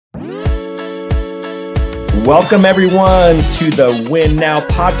Welcome, everyone, to the Win Now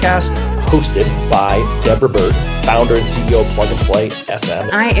podcast, hosted by Deborah Byrd, founder and CEO of Plug and Play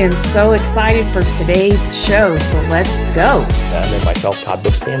SM. I am so excited for today's show, so let's go. And then myself, Todd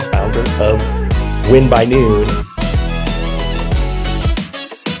Bookspan, founder of Win by Noon.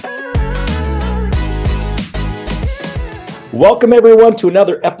 Welcome, everyone, to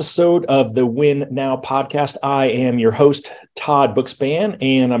another episode of the Win Now podcast. I am your host, Todd Bookspan,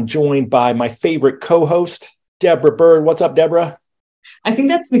 and I'm joined by my favorite co-host, Deborah Byrd. What's up, Deborah? I think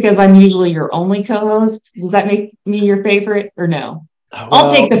that's because I'm usually your only co-host. Does that make me your favorite or no? Well, I'll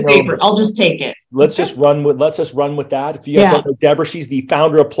take the favorite. I'll just take it. Let's just run with that. If you guys don't know Deborah, she's the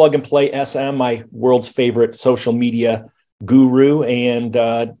founder of Plug and Play SM, my world's favorite social media guru,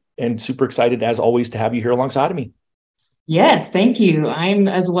 and super excited as always to have you here alongside of me. Yes, thank you. I'm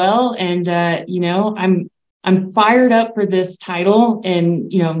as well. And, I'm fired up for this title. And,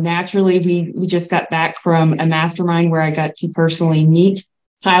 naturally, we just got back from a mastermind where I got to personally meet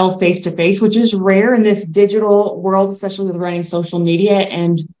Kyle face to face, which is rare in this digital world, especially with running social media.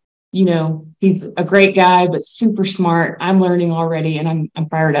 And, he's a great guy, but super smart. I'm learning already, and I'm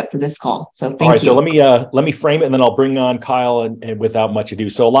fired up for this call. So thank you. All right, so let me frame it, and then I'll bring on Kyle and without much ado.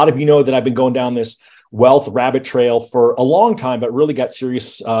 So a lot of you know that I've been going down this wealth rabbit trail for a long time, but really got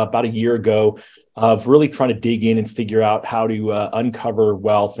serious about a year ago of really trying to dig in and figure out how to uncover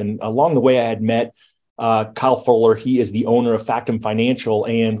wealth. And along the way, I had met Kyle Fuller. He is the owner of Factum Financial,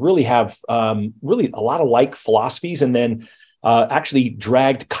 and really have really a lot of like philosophies. And then actually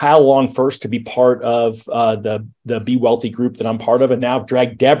dragged Kyle along first to be part of the Be Wealthy group that I'm part of, and now I've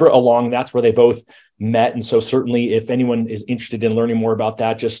dragged Deborah along. That's where they both met. And so certainly if anyone is interested in learning more about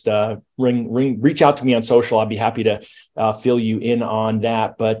that, just reach out to me on social. I'd be happy to fill you in on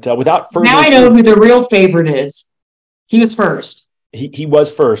that. But without further now I know who the real favorite is. He was first. He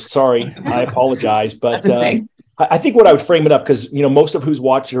was first. Sorry, I apologize. But I think what I would frame it up, because most of who's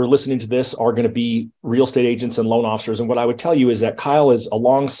watching or listening to this are going to be real estate agents and loan officers. And what I would tell you is that Kyle is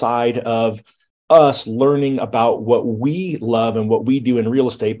alongside of us learning about what we love and what we do in real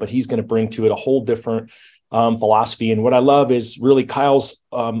estate, but he's going to bring to it a whole different philosophy. And what I love is really Kyle's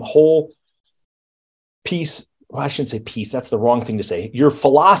whole piece. Well, I shouldn't say piece. That's the wrong thing to say. Your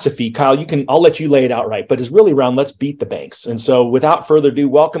philosophy, Kyle, I'll let you lay it out right, but it's really around let's beat the banks. And so without further ado,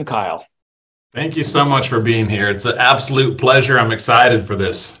 welcome, Kyle. Thank you so much for being here. It's an absolute pleasure. I'm excited for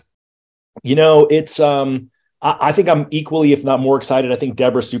this. It's I think I'm equally, if not more excited. I think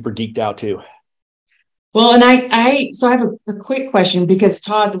Deborah's super geeked out too. Well, and I have a quick question, because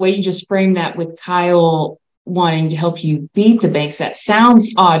Todd, the way you just framed that with Kyle wanting to help you beat the banks, that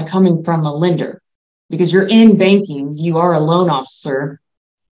sounds odd coming from a lender, because you're in banking, you are a loan officer.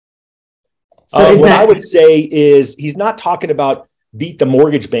 So what I would say is he's not talking about beat the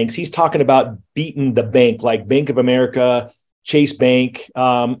mortgage banks. He's talking about beating the bank, like Bank of America, Chase Bank,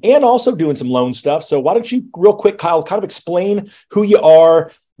 and also doing some loan stuff. So why don't you real quick, Kyle, kind of explain who you are,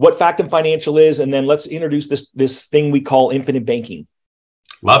 what Factum Financial is, and then let's introduce this thing we call infinite banking.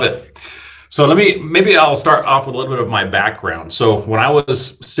 Love it. So maybe I'll start off with a little bit of my background. So when I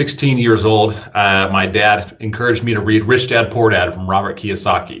was 16 years old, my dad encouraged me to read Rich Dad, Poor Dad from Robert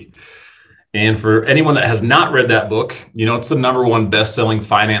Kiyosaki. And for anyone that has not read that book, it's the #1 best-selling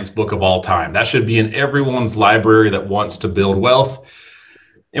finance book of all time. That should be in everyone's library that wants to build wealth.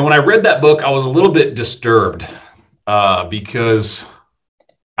 And when I read that book, I was a little bit disturbed because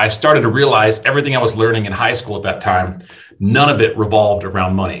I started to realize everything I was learning in high school at that time, none of it revolved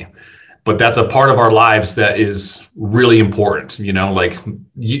around money. But that's a part of our lives that is really important. Like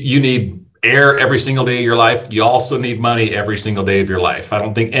you need air every single day of your life. You also need money every single day of your life. I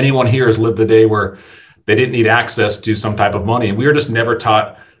don't think anyone here has lived a day where they didn't need access to some type of money. And we were just never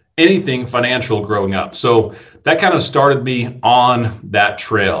taught anything financial growing up. So that kind of started me on that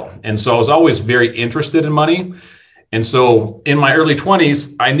trail. And so I was always very interested in money. And so in my early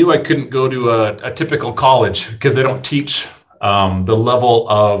 20s, I knew I couldn't go to a typical college because they don't teach the level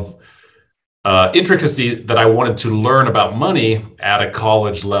of intricacy that I wanted to learn about money at a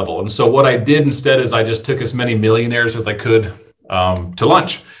college level. And so what I did instead is I just took as many millionaires as I could to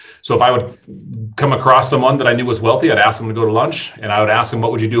lunch. So if I would come across someone that I knew was wealthy, I'd ask them to go to lunch, and I would ask them,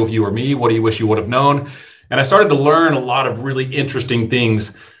 what would you do if you were me? What do you wish you would have known? And I started to learn a lot of really interesting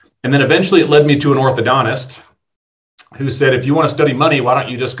things. And then eventually it led me to an orthodontist who said, if you want to study money, why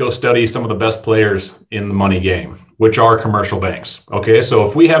don't you just go study some of the best players in the money game, which are commercial banks. Okay, so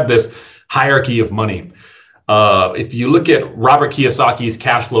if we have this hierarchy of money, if you look at Robert Kiyosaki's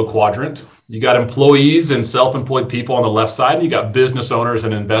cash flow quadrant, you got employees and self-employed people on the left side, and you got business owners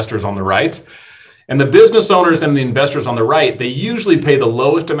and investors on the right. And the business owners and the investors on the right, they usually pay the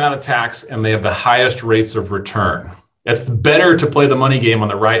lowest amount of tax and they have the highest rates of return. It's better to play the money game on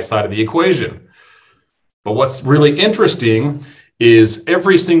the right side of the equation. But what's really interesting is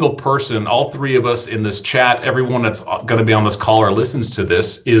every single person, all three of us in this chat, everyone that's going to be on this call or listens to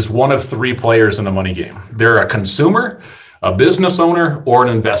this, is one of three players in the money game. They're a consumer, a business owner, or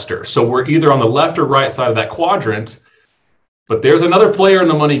an investor. So we're either on the left or right side of that quadrant, but there's another player in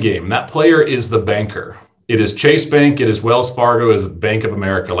the money game. That player is the banker. It is Chase Bank, it is Wells Fargo, it is Bank of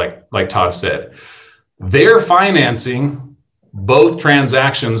America, like Todd said. They're financing both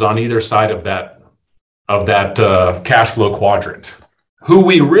transactions on either side of that cash flow quadrant. Who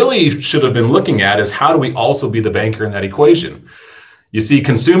we really should have been looking at is how do we also be the banker in that equation? You see,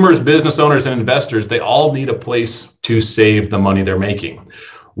 consumers, business owners, and investors, they all need a place to save the money they're making.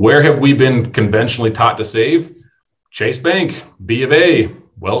 Where have we been conventionally taught to save? Chase Bank, B of A,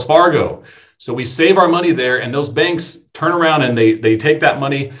 Wells Fargo. So we save our money there, and those banks turn around and they take that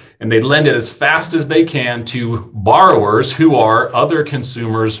money and they lend it as fast as they can to borrowers who are other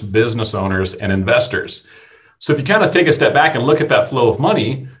consumers, business owners, and investors. So if you kind of take a step back and look at that flow of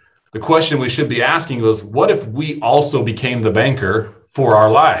money, the question we should be asking was, what if we also became the banker for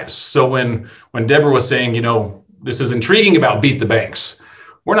our lives? So when Deborah was saying, you know, this is intriguing about beat the banks,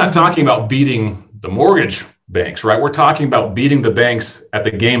 we're not talking about beating the mortgage banks, right? We're talking about beating the banks at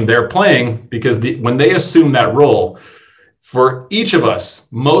the game they're playing, because when they assume that role, for each of us,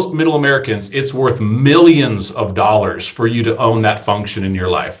 most middle Americans, it's worth millions of dollars for you to own that function in your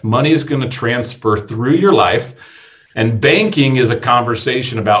life. Money is going to transfer through your life, and banking is a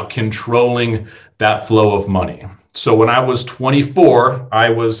conversation about controlling that flow of money. So when I was 24, I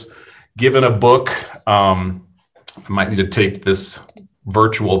was given a book. I might need to take this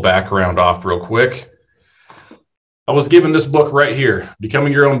virtual background off real quick. I was given this book right here,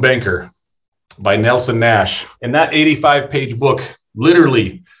 Becoming Your Own Banker by Nelson Nash. And that 85-page book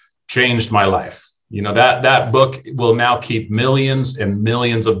literally changed my life. You know, that book will now keep millions and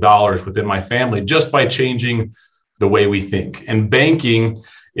millions of dollars within my family just by changing the way we think. And banking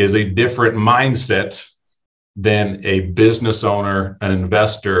is a different mindset than a business owner, an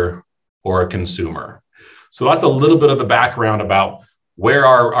investor, or a consumer. So that's a little bit of the background about where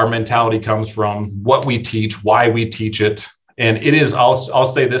our mentality comes from, what we teach, why we teach it. And it is, I'll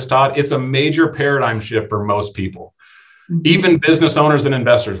say this, Todd, it's a major paradigm shift for most people. Even business owners and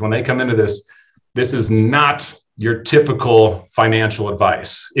investors, when they come into this is not your typical financial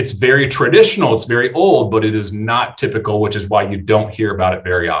advice. It's very traditional, it's very old, but it is not typical, which is why you don't hear about it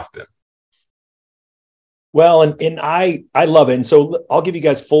very often. Well, and I love it. And so I'll give you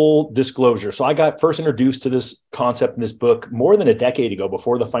guys full disclosure. So I got first introduced to this concept in this book more than a decade ago,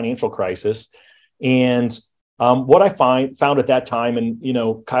 before the financial crisis. And what I found at that time, and, you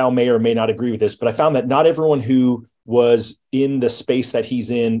know, Kyle may or may not agree with this, but I found that not everyone who was in the space that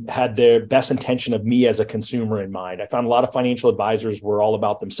he's in had their best intention of me as a consumer in mind. I found a lot of financial advisors were all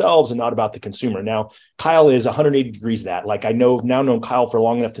about themselves and not about the consumer. Now, Kyle is 180 degrees that. Like, I now known Kyle for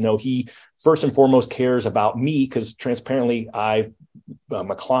long enough to know he first and foremost cares about me, because transparently, I'm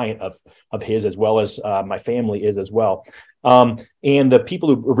a client of his, as well as my family is as well. And the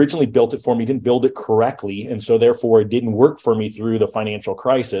people who originally built it for me didn't build it correctly. And so therefore it didn't work for me through the financial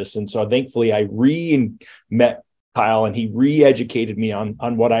crisis. And so thankfully I met Kyle, and he re-educated me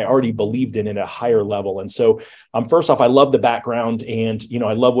on what I already believed in at a higher level. And so first off, I love the background, and, you know,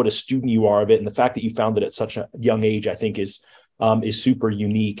 I love what a student you are of it. And the fact that you found it at such a young age, I think is super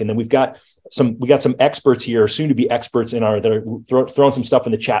unique. And then we got some experts here, soon to be experts that are throwing some stuff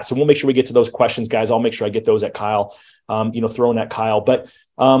in the chat. So we'll make sure we get to those questions, guys. I'll make sure I get those at Kyle, throwing at Kyle. But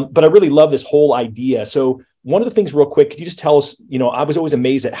I really love this whole idea. So one of the things real quick, could you just tell us, I was always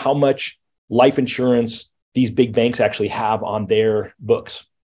amazed at how much life insurance these big banks actually have on their books.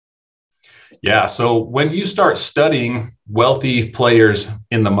 Yeah. So when you start studying wealthy players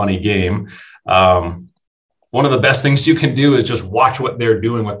in the money game, one of the best things you can do is just watch what they're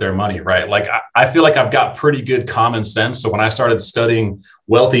doing with their money, right? Like, I feel like I've got pretty good common sense. So when I started studying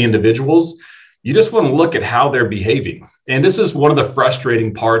wealthy individuals, you just want to look at how they're behaving. And this is one of the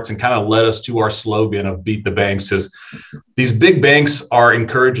frustrating parts, and kind of led us to our slogan of Beat the Banks, is these big banks are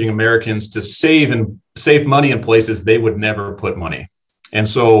encouraging Americans to save money in places they would never put money. And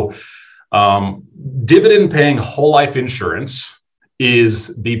so dividend-paying whole life insurance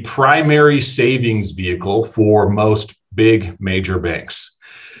is the primary savings vehicle for most big major banks.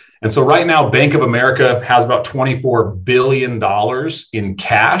 And so right now, Bank of America has about $24 billion in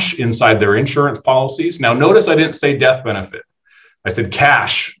cash inside their insurance policies. Now, notice I didn't say death benefit. I said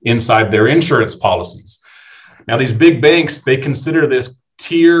cash inside their insurance policies. Now, these big banks, they consider this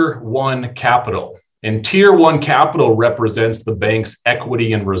Tier 1 capital. And Tier 1 capital represents the bank's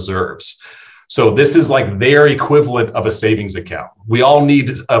equity and reserves. So this is like their equivalent of a savings account. We all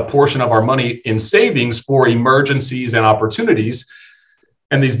need a portion of our money in savings for emergencies and opportunities.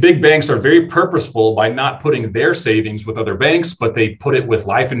 And these big banks are very purposeful by not putting their savings with other banks, but they put it with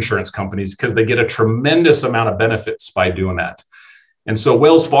life insurance companies because they get a tremendous amount of benefits by doing that. And so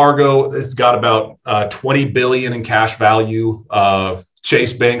Wells Fargo has got about 20 billion in cash value.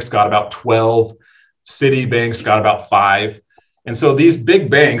 Chase Bank's got about 12. Citibank's got about 5. And so these big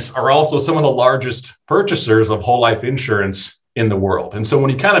banks are also some of the largest purchasers of whole life insurance in the world. And so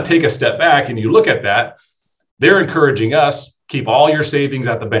when you kind of take a step back and you look at that, they're encouraging us, keep all your savings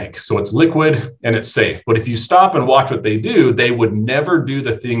at the bank. So it's liquid and it's safe. But if you stop and watch what they do, they would never do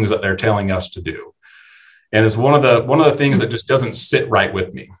the things that they're telling us to do. And it's one of the things that just doesn't sit right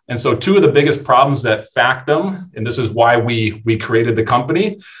with me. And so two of the biggest problems that Factum, and this is why we created the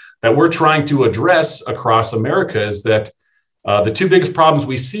company, that we're trying to address across America is that the two biggest problems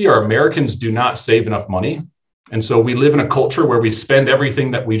we see are Americans do not save enough money. And so we live in a culture where we spend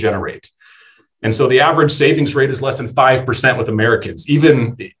everything that we generate. And so the average savings rate is less than 5% with Americans,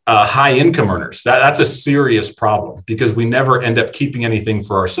 even high income earners. That's a serious problem because we never end up keeping anything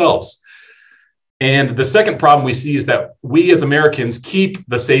for ourselves. And the second problem we see is that we as Americans keep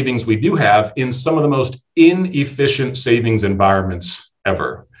the savings we do have in some of the most inefficient savings environments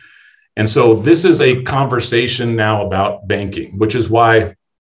ever. And so this is a conversation now about banking, which is why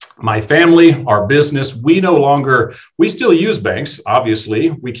my family, our business, we still use banks. Obviously,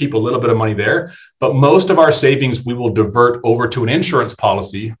 we keep a little bit of money there, but most of our savings, we will divert over to an insurance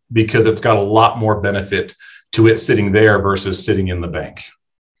policy because it's got a lot more benefit to it sitting there versus sitting in the bank.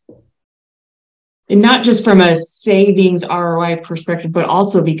 And not just from a savings ROI perspective, but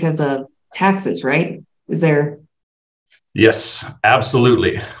also because of taxes, right? Yes,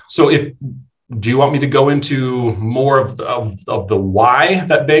 absolutely. So do you want me to go into more of the why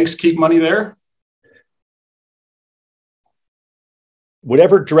that banks keep money there?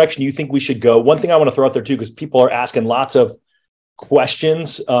 Whatever direction you think we should go. One thing I want to throw out there too, because people are asking lots of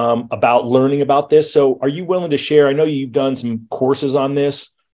questions about learning about this. So are you willing to share? I know you've done some courses on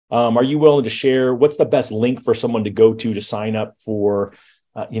this. Are you willing to share what's the best link for someone to go to sign up for?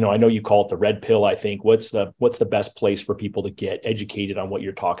 I know you call it the red pill, I think. What's the best place for people to get educated on what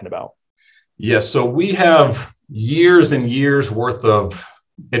you're talking about? Yes. So we have years and years worth of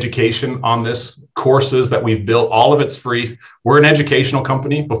education on this, courses that we've built. All of it's free. We're an educational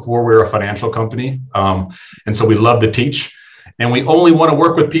company before we're a financial company. And so we love to teach. And we only want to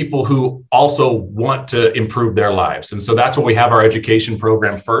work with people who also want to improve their lives. And so that's why we have our education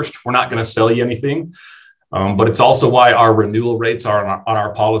program first. We're not going to sell you anything. But it's also why our renewal rates on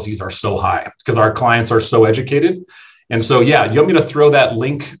our policies are so high because our clients are so educated. And so, yeah, you want me to throw that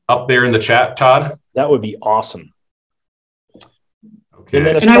link up there in the chat, Todd? That would be awesome. Okay.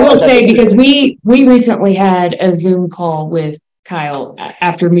 And I will say, because we recently had a Zoom call with Kyle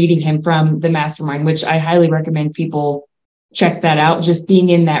after meeting him from the mastermind, which I highly recommend people check that out. Just being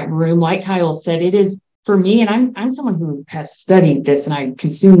in that room, like Kyle said, it is for me, and I'm someone who has studied this and I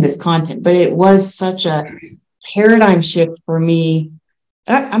consume this content, but it was such a paradigm shift for me.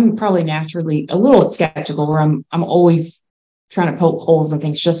 I'm probably naturally a little skeptical where I'm always trying to poke holes in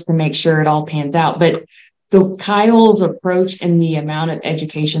things just to make sure it all pans out. But Kyle's approach and the amount of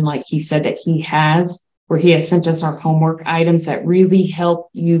education, like he said, that he has, where he has sent us our homework items that really help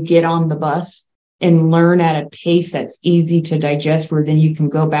you get on the bus and learn at a pace that's easy to digest, where then you can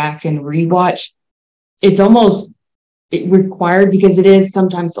go back and rewatch. It's almost required because it is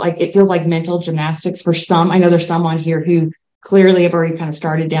sometimes it feels like mental gymnastics for some. I know there's some on here who clearly have already kind of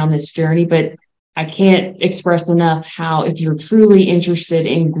started down this journey, but I can't express enough how if you're truly interested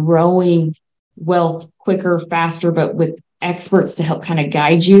in growing wealth quicker, faster, but with experts to help kind of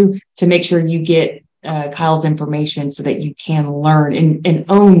guide you, to make sure you get Kyle's information so that you can learn and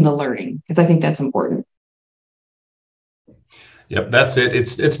own the learning, because I think that's important. Yep, that's it.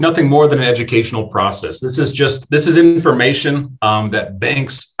 It's nothing more than an educational process. This is information that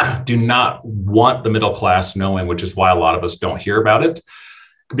banks do not want the middle class knowing, which is why a lot of us don't hear about it.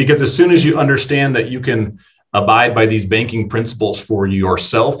 Because as soon as you understand that you can abide by these banking principles for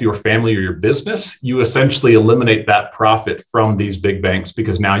yourself, your family, or your business, you essentially eliminate that profit from these big banks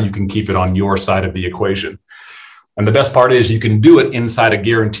because now you can keep it on your side of the equation. And the best part is you can do it inside a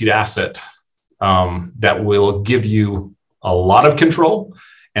guaranteed asset that will give you a lot of control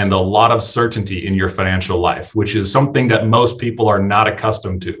and a lot of certainty in your financial life, which is something that most people are not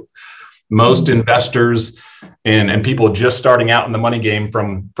accustomed to. Most investors and people just starting out in the money game,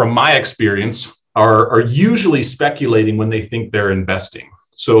 from my experience, are usually speculating when they think they're investing.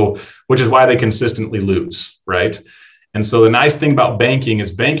 So, which is why they consistently lose, right? And so the nice thing about banking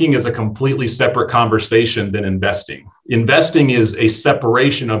is a completely separate conversation than investing. Investing is a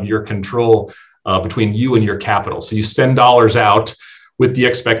separation of your control between you and your capital. So you send dollars out with the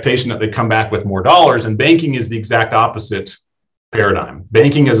expectation that they come back with more dollars. And banking is the exact opposite paradigm.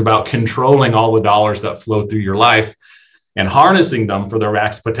 Banking is about controlling all the dollars that flow through your life and harnessing them for their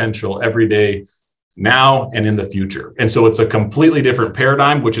max potential every day, now and in the future. And so it's a completely different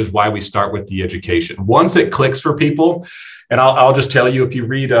paradigm, which is why we start with the education. Once it clicks for people, and I'll just tell you, if you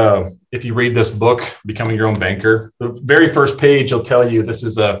read this book, Becoming Your Own Banker, the very first page will tell you this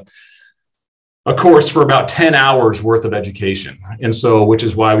is a course for about 10 hours worth of education. And so, which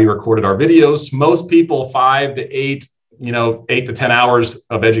is why we recorded our videos. Most people, 5 to 8, 8 to 10 hours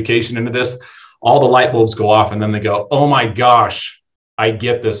of education into this, all the light bulbs go off and then they go, oh my gosh, I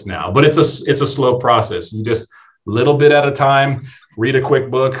get this now. But it's a slow process. You just little bit at a time, read a quick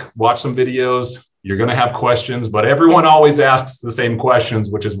book, watch some videos. You're going to have questions, but everyone always asks the same questions,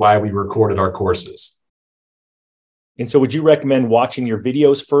 which is why we recorded our courses. And so would you recommend watching your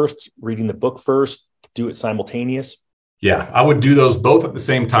videos first, reading the book first, do it simultaneous? Yeah, I would do those both at the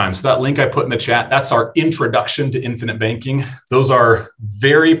same time. So that link I put in the chat, that's our introduction to infinite banking. Those are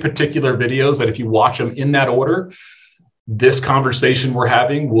very particular videos that if you watch them in that order, this conversation we're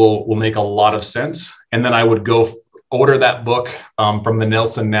having will make a lot of sense. And then I would go order that book from the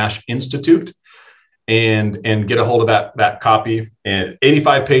Nelson Nash Institute and get a hold of that copy. And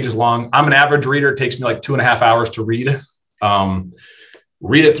 85 pages long. I'm an average reader. It takes me like 2.5 hours to read.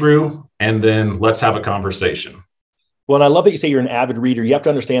 Read it through, and then let's have a conversation. Well, and I love that you say you're an avid reader. You have to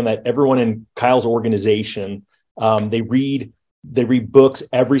understand that everyone in Kyle's organization, they read books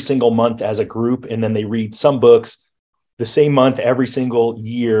every single month as a group, and then they read some books the same month every single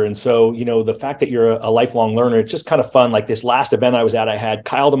year. And so, the fact that you're a lifelong learner, it's just kind of fun. Like this last event I was at, I had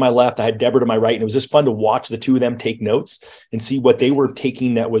Kyle to my left, I had Deborah to my right, and it was just fun to watch the two of them take notes and see what they were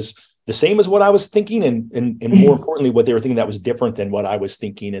taking that was the same as what I was thinking, and more importantly, what they were thinking that was different than what I was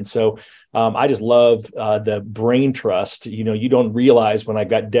thinking. And so I just love the brain trust. You don't realize when I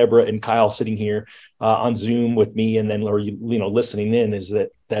got Deborah and Kyle sitting here on Zoom with me, and then listening in, is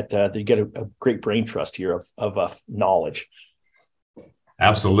that you get a great brain trust here of knowledge.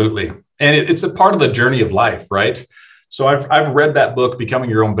 Absolutely, and it's a part of the journey of life, right? So I've read that book,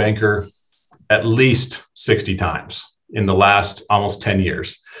 Becoming Your Own Banker, at least 60 times in the last almost 10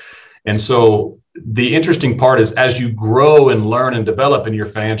 years. And so the interesting part is, as you grow and learn and develop and your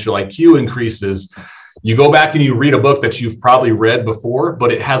financial IQ increases, you go back and you read a book that you've probably read before,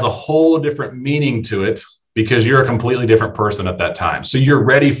 but it has a whole different meaning to it because you're a completely different person at that time. So you're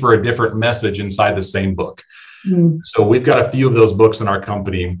ready for a different message inside the same book. Mm. So we've got a few of those books in our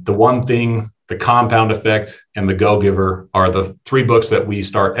company. The One Thing, The Compound Effect, and The Go-Giver are the 3 books that we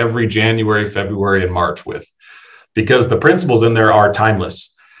start every January, February, and March with, because the principles in there are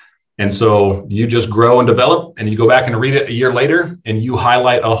timeless. And so you just grow and develop, and you go back and read it a year later, and you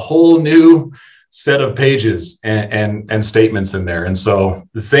highlight a whole new set of pages and statements in there. And so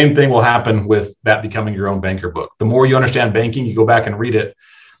the same thing will happen with that Becoming Your Own Banker book. The more you understand banking, you go back and read it,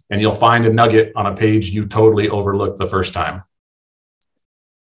 and you'll find a nugget on a page you totally overlooked the first time.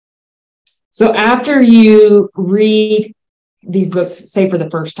 So after you read these books, say for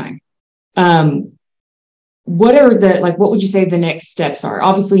the first time, what would you say the next steps are?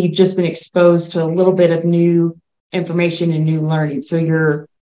 Obviously, you've just been exposed to a little bit of new information and new learning. So you're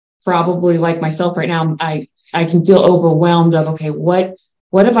probably like myself right now. I can feel overwhelmed of, okay, what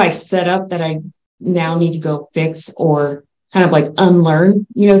have I set up that I now need to go fix or kind of like unlearn,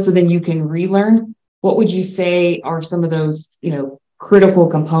 so then you can relearn. What would you say are some of those, critical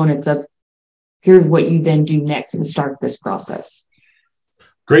components of here's what you then do next to start this process?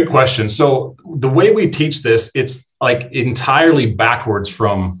 Great question. So the way we teach this, it's like entirely backwards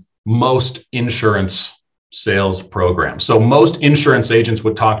from most insurance sales programs. So most insurance agents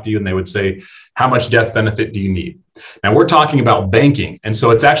would talk to you and they would say, how much death benefit do you need? Now we're talking about banking. And so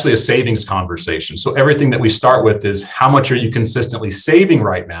it's actually a savings conversation. So everything that we start with is, how much are you consistently saving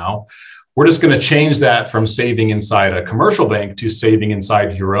right now? We're just going to change that from saving inside a commercial bank to saving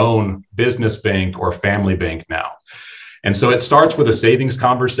inside your own business bank or family bank now. And so it starts with a savings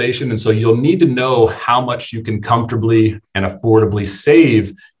conversation. And so you'll need to know how much you can comfortably and affordably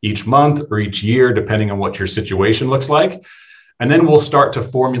save each month or each year, depending on what your situation looks like. And then we'll start to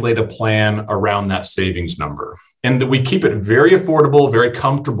formulate a plan around that savings number. And we keep it very affordable, very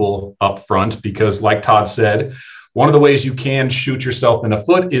comfortable up front, because like Todd said, one of the ways you can shoot yourself in the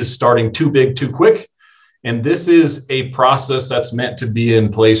foot is starting too big, too quick. And this is a process that's meant to be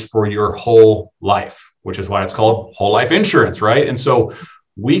in place for your whole life, which is why it's called whole life insurance, right? And so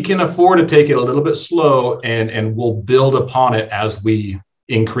we can afford to take it a little bit slow, and we'll build upon it as we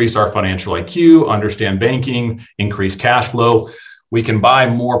increase our financial IQ, understand banking, increase cash flow. We can buy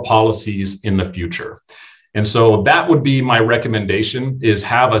more policies in the future. And so that would be my recommendation, is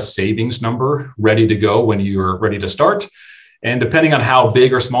have a savings number ready to go when you're ready to start. And depending on how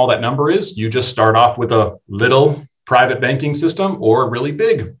big or small that number is, you just start off with a little private banking system or a really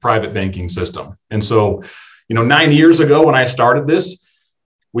big private banking system. And so, 9 years ago when I started this,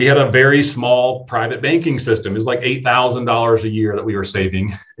 we had a very small private banking system. It was like $8,000 a year that we were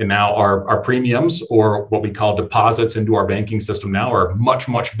saving. And now our premiums, or what we call deposits into our banking system now, are much,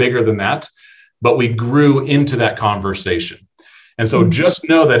 much bigger than that. But we grew into that conversation. And so just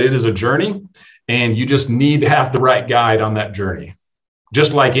know that it is a journey, and you just need to have the right guide on that journey.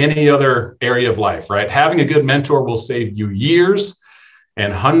 Just like any other area of life, right? Having a good mentor will save you years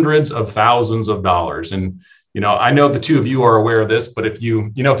and hundreds of thousands of dollars. And I know the two of you are aware of this, but if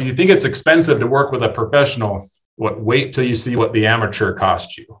you think it's expensive to work with a professional, wait till you see what the amateur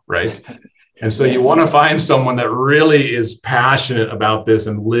costs you, right? And so you want to find someone that really is passionate about this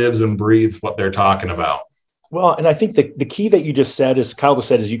and lives and breathes what they're talking about. Well, and I think the key that you just said, as Kyle just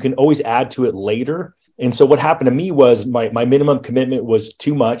said, is you can always add to it later. And so what happened to me was my minimum commitment was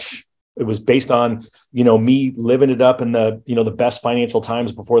too much. It was based on, me living it up in the best financial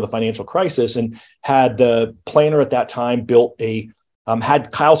times before the financial crisis, and had the planner at that time built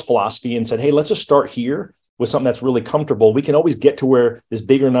had Kyle's philosophy and said, hey, let's just start here with something that's really comfortable. We can always get to where this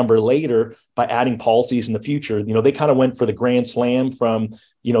bigger number later by adding policies in the future. They kind of went for the grand slam from,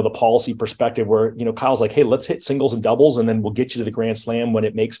 the policy perspective, where, Kyle's like, hey, let's hit singles and doubles, and then we'll get you to the grand slam when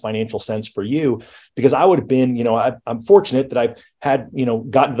it makes financial sense for you. Because I would have been, I'm fortunate that I've had,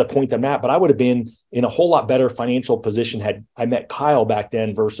 gotten to the point that I'm at, but I would have been in a whole lot better financial position had I met Kyle back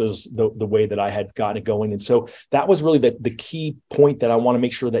then versus the way that I had gotten it going. And so that was really the key point that I want to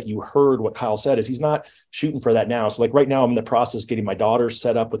make sure that you heard what Kyle said, is he's not shooting for that now. So like right now I'm in the process of getting my daughters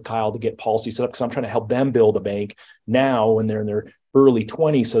set up with Kyle to get policy set up, because I'm trying to help them build a bank now when they're in their early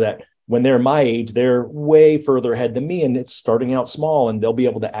 20s, so that when they're my age, they're way further ahead than me, and it's starting out small, and they'll be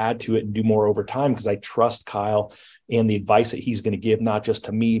able to add to it and do more over time, because I trust Kyle and the advice that he's going to give, not just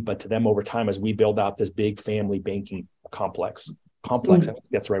to me, but to them over time as we build out this big family banking complex. I think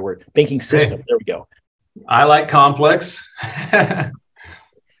that's the right word. Banking system. Hey, there we go. I like complex.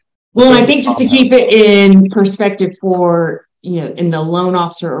 Well, I think just to keep it in perspective for, in the loan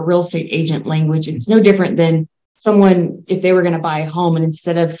officer or real estate agent language, it's no different than someone, if they were going to buy a home, and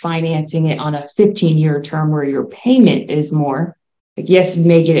instead of financing it on a 15-year term where your payment is more, like, yes, you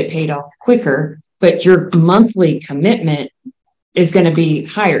may get it paid off quicker, but your monthly commitment is going to be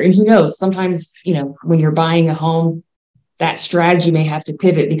higher. And who knows, sometimes, when you're buying a home, that strategy may have to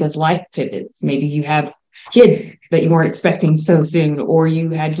pivot because life pivots. Maybe you have kids that you weren't expecting so soon, or you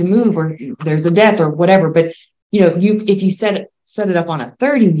had to move, or there's a death or whatever. But, if you set it up on a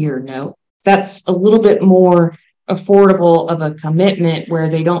 30-year note, that's a little bit more affordable of a commitment, where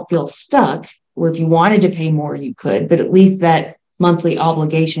they don't feel stuck, where if you wanted to pay more, you could, but at least that monthly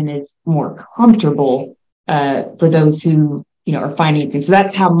obligation is more comfortable for those who, are financing. So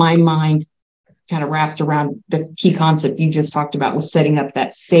that's how my mind kind of wraps around the key concept you just talked about, with setting up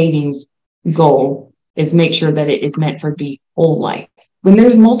that savings goal, is make sure that it is meant for the whole life. When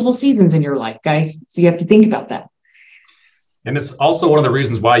there's multiple seasons in your life, guys, so you have to think about that. And it's also one of the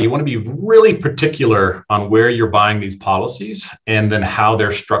reasons why you want to be really particular on where you're buying these policies and then how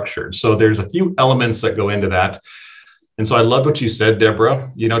they're structured. So there's a few elements that go into that. And so I love what you said, Deborah.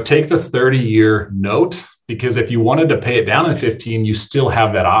 Take the 30-year note, because if you wanted to pay it down in 15, you still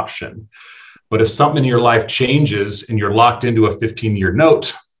have that option. But if something in your life changes and you're locked into a 15-year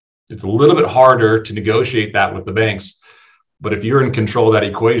note, it's a little bit harder to negotiate that with the banks. But if you're in control of that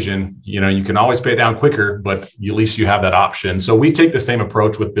equation, you can always pay it down quicker, but at least you have that option. So we take the same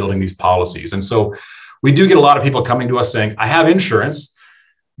approach with building these policies. And so we do get a lot of people coming to us saying, I have insurance,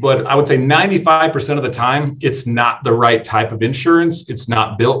 but I would say 95% of the time, it's not the right type of insurance. It's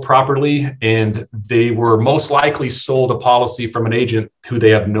not built properly. And they were most likely sold a policy from an agent who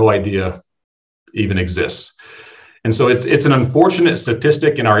they have no idea even exists. And so it's an unfortunate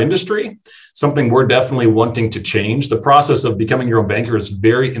statistic in our industry, something we're definitely wanting to change. The process of becoming your own banker is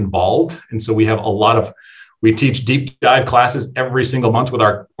very involved. And so we teach deep dive classes every single month with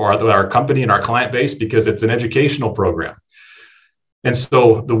our company and our client base, because it's an educational program. And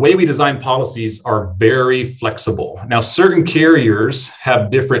so the way we design policies are very flexible. Now, certain carriers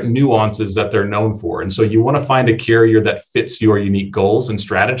have different nuances that they're known for. And so you want to find a carrier that fits your unique goals and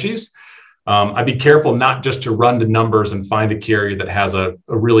strategies. I'd be careful not just to run the numbers and find a carrier that has a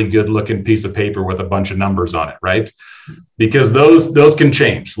really good looking piece of paper with a bunch of numbers on it, right? Because those can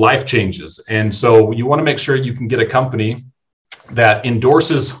change, life changes. And so you want to make sure you can get a company that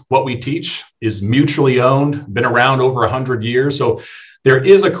endorses what we teach, is mutually owned, been around over 100 years. So there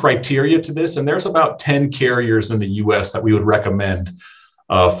is a criteria to this, and there's about 10 carriers in the US that we would recommend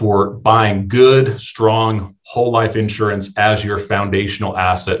for buying good, strong whole life insurance as your foundational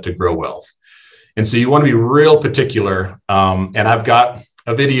asset to grow wealth. And so you want to be real particular. And I've got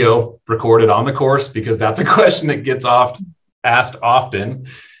a video recorded on the course because that's a question that gets asked often.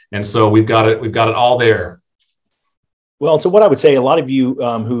 And so we've got it all there. Well, so what I would say, a lot of you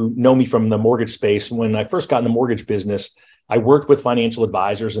who know me from the mortgage space, when I first got in the mortgage business, I worked with financial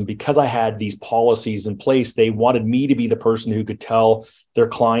advisors. And because I had these policies in place, they wanted me to be the person who could tell their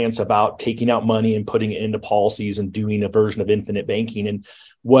clients about taking out money and putting it into policies and doing a version of infinite banking. And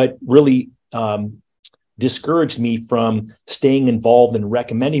what really discouraged me from staying involved and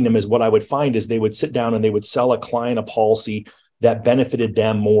recommending them is what I would find is they would sit down and they would sell a client a policy that benefited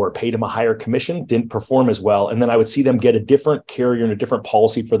them more, paid them a higher commission, didn't perform as well. And then I would see them get a different carrier and a different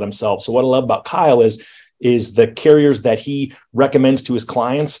policy for themselves. So what I love about Kyle is the carriers that he recommends to his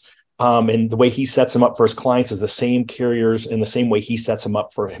clients, and the way he sets them up for his clients is the same carriers in the same way he sets them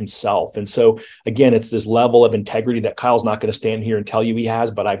up for himself. And so again, it's this level of integrity that Kyle's not going to stand here and tell you he has,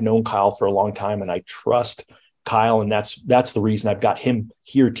 but I've known Kyle for a long time and I trust Kyle. And that's the reason I've got him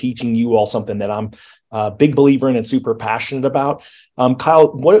here teaching you all something that I'm a big believer in and super passionate about. Kyle,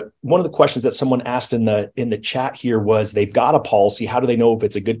 one of the questions that someone asked in the chat here was they've got a policy. How do they know if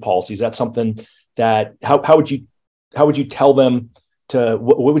it's a good policy? Is that something that, how would you tell them to,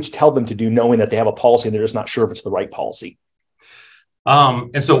 what would you tell them to do knowing that they have a policy and they're just not sure if it's the right policy?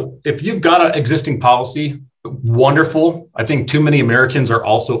 And so if you've got an existing policy, wonderful. I think too many Americans are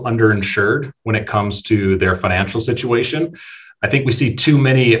also underinsured when it comes to their financial situation. I think we see too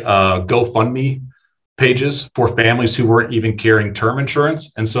many GoFundMe pages for families who weren't even carrying term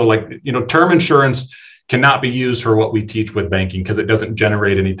insurance. And so term insurance cannot be used for what we teach with banking because it doesn't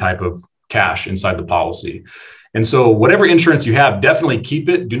generate any type of cash inside the policy. And so whatever insurance you have, definitely keep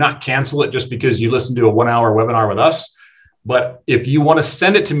it. Do not cancel it just because you listen to a 1-hour webinar with us. But if you want to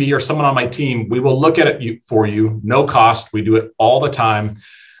send it to me or someone on my team, we will look at it for you, no cost. We do it all the time.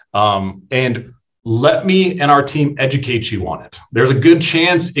 And let me and our team educate you on it. There's a good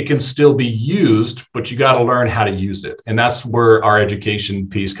chance it can still be used, but you got to learn how to use it. And that's where our education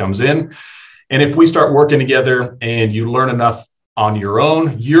piece comes in. And if we start working together and you learn enough on your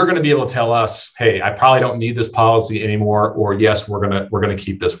own, you're going to be able to tell us, hey, I probably don't need this policy anymore, or yes, we're going to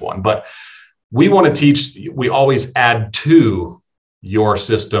keep this one. But we want to teach, we always add to your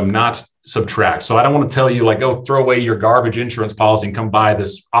system, not subtract. So I don't want to tell you go throw away your garbage insurance policy and come buy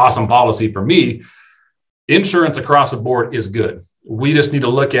this awesome policy for me. Insurance across the board is good. We just need to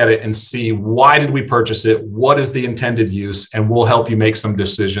look at it and see, why did we purchase it? What is the intended use? And we'll help you make some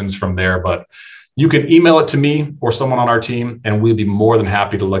decisions from there. But you can email it to me or someone on our team, and we'll be more than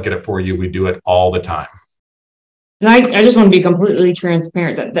happy to look at it for you. We do it all the time. And I just want to be completely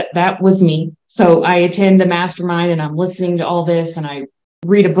transparent that was me. So I attend the mastermind and I'm listening to all this and I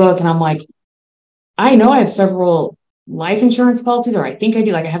read a book and I'm like, I know I have several life insurance policies, or I think I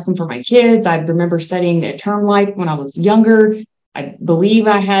do. I have some for my kids. I remember studying a term life when I was younger. I believe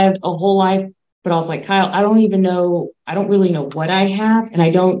I had a whole life, but I was like, Kyle, I don't really know what I have. And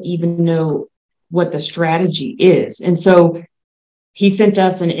I don't even know what the strategy is. And so he sent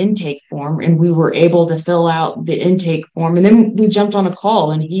us an intake form and we were able to fill out the intake form. And then we jumped on a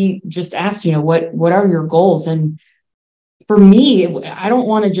call and he just asked, what are your goals? And for me, I don't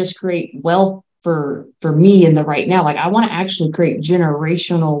want to just create wealth for me in the right now. I want to actually create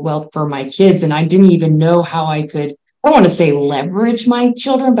generational wealth for my kids. And I didn't even know how I could, I don't want to say leverage my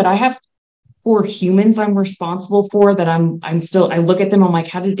children, but I have 4 humans I'm responsible for that I look at them, I'm like,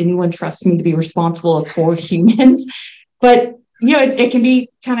 how did anyone trust me to be responsible of 4 humans? But it can be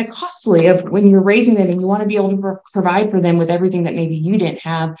kind of costly when you're raising them and you want to be able to provide for them with everything that maybe you didn't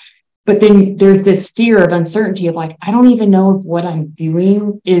have. But then there's this fear of uncertainty of I don't even know if what I'm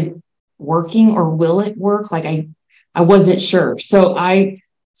doing is working or will it work? I wasn't sure. So I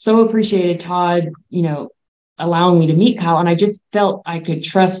so appreciated Todd, allowing me to meet Kyle. And I just felt I could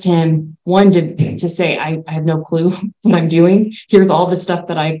trust him, one, to say, I have no clue what I'm doing. Here's all the stuff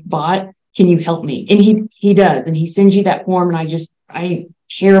that I bought. Can you help me? And he does. And he sends you that form. And I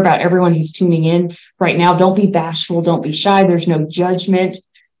care about everyone who's tuning in right now. Don't be bashful. Don't be shy. There's no judgment.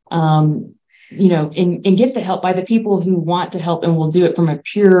 And get the help by the people who want to help and will do it from a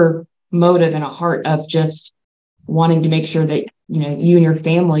pure motive and a heart of just wanting to make sure that you and your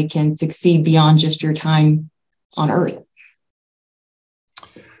family can succeed beyond just your time on earth.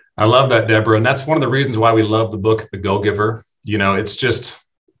 I love that, Deborah. And that's one of the reasons why we love the book, The Go-Giver.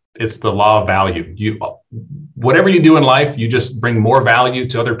 It's the law of value. Whatever you do in life, you just bring more value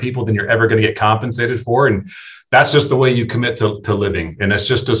to other people than you're ever going to get compensated for. And that's just the way you commit to living. And it's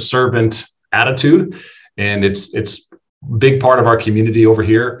just a servant attitude. And it's a big part of our community over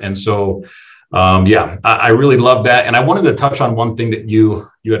here. And so, I really love that. And I wanted to touch on one thing that you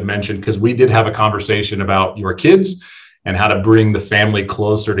had mentioned, because we did have a conversation about your kids and how to bring the family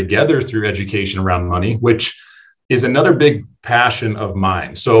closer together through education around money, which is another big passion of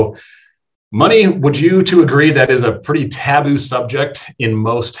mine. So money, would you two agree that is a pretty taboo subject in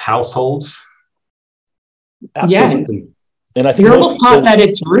most households? Absolutely. Yeah. And I think you're almost taught that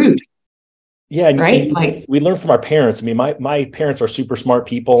it's rude. Yeah. Right. Like we learn from our parents. I mean, my parents are super smart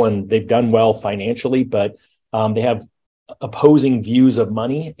people and they've done well financially, but they have opposing views of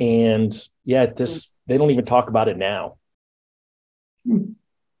money. And they don't even talk about it now.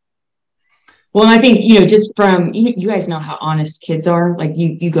 Well, and I think, just from, you guys know how honest kids are. Like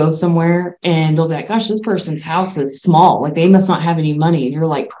you go somewhere and they'll be like, gosh, this person's house is small. Like they must not have any money. And you're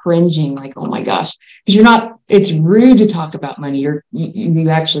like cringing, like, oh my gosh, because it's rude to talk about money. You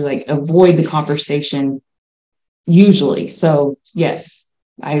actually like avoid the conversation usually. So yes,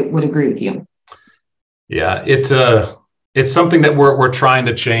 I would agree with you. Yeah, it's something that we're trying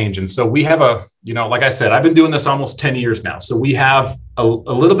to change. And so we have like I said, I've been doing this almost 10 years now. So we have a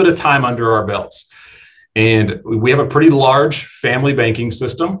little bit of time under our belts, and we have a pretty large family banking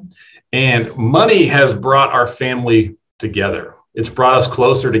system, and money has brought our family together. It's brought us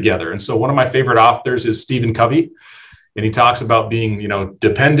closer together. And so one of my favorite authors is Stephen Covey, and he talks about being,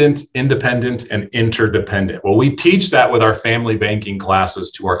 dependent, independent, and interdependent. Well, we teach that with our family banking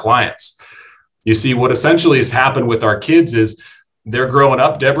classes to our clients. You see, what essentially has happened with our kids is they're growing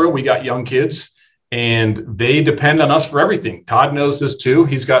up. Deborah, we got young kids and they depend on us for everything. Todd knows this too.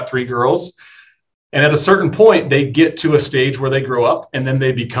 He's got 3 girls. And at a certain point, they get to a stage where they grow up and then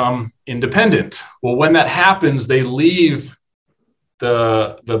they become independent. Well, when that happens, they leave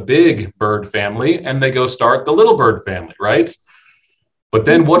the big Byrd family and they go start the little Byrd family, right? But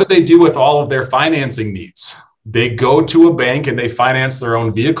then what do they do with all of their financing needs? They go to a bank and they finance their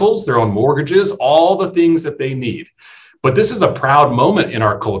own vehicles, their own mortgages, all the things that they need. But this is a proud moment in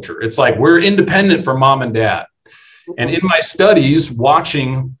our culture. It's like we're independent from mom and dad. And in my studies,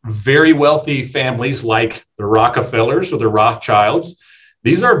 watching very wealthy families like the Rockefellers or the Rothschilds,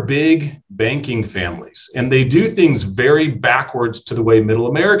 these are big banking families, and they do things very backwards to the way middle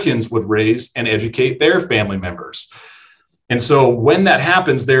Americans would raise and educate their family members. And so when that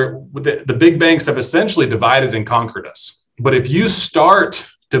happens, the big banks have essentially divided and conquered us. But if you start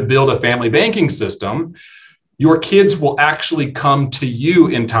to build a family banking system, your kids will actually come to you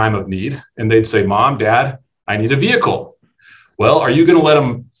in time of need, and they'd say, Mom, Dad, I need a vehicle. Well, are you going to let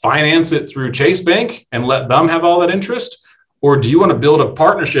them finance it through Chase Bank and let them have all that interest? Or do you want to build a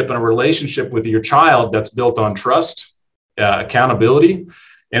partnership and a relationship with your child that's built on trust, accountability?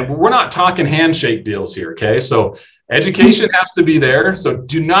 And we're not talking handshake deals here, okay? So education has to be there. So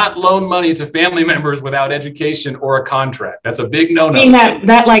do not loan money to family members without education or a contract. That's a big no-no. I mean,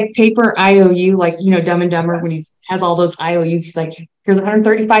 that like paper IOU, like, Dumb and Dumber, when he has all those IOUs, he's like, here's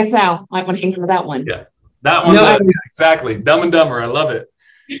 135 thou. Might want to hang for that one. Yeah, that one. Exactly. Dumb and Dumber. I love it.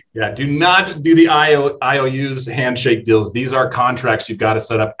 Yeah, do not do the IOUs, handshake deals. These are contracts you've got to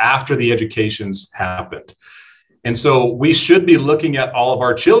set up after the education's happened. And so we should be looking at all of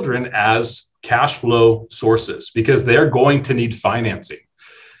our children as cash flow sources because they're going to need financing.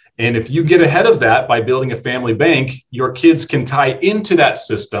 And if you get ahead of that by building a family bank, your kids can tie into that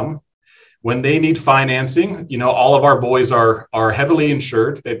system when they need financing. All of our boys are heavily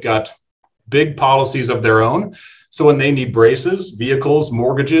insured. They've got big policies of their own. So when they need braces, vehicles,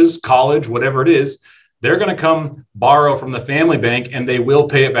 mortgages, college, whatever it is, they're going to come borrow from the family bank and they will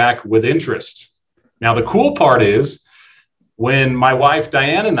pay it back with interest. Now, the cool part is when my wife,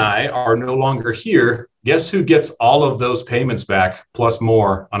 Diane, and I are no longer here, guess who gets all of those payments back plus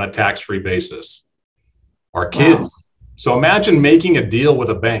more on a tax-free basis? Our kids. Wow. So imagine making a deal with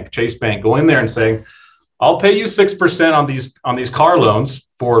a bank, Chase Bank, going there and saying, I'll pay you 6% on these car loans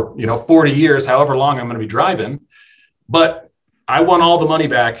for 40 years, however long I'm going to be driving. But I want all the money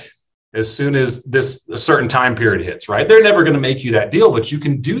back as soon as a certain time period hits, right? They're never going to make you that deal, but you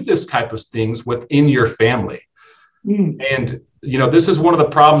can do this type of things within your family. And, this is one of the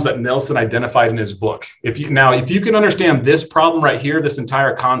problems that Nelson identified in his book. If you can understand this problem right here, this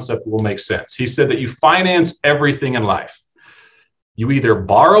entire concept will make sense. He said that you finance everything in life. You either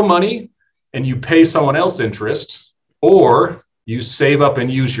borrow money and you pay someone else interest, or you save up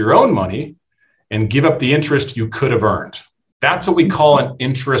and use your own money and give up the interest you could have earned. That's what we call an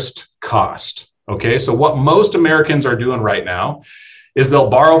interest cost. Okay, so what most Americans are doing right now is they'll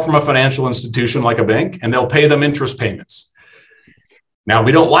borrow from a financial institution like a bank and they'll pay them interest payments. Now,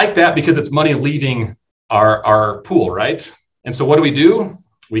 we don't like that because it's money leaving our pool, right? And so what do?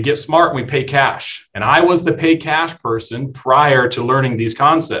 We get smart and we pay cash. And I was the pay cash person prior to learning these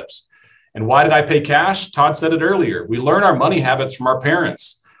concepts. And why did I pay cash? Todd said it earlier. We learn our money habits from our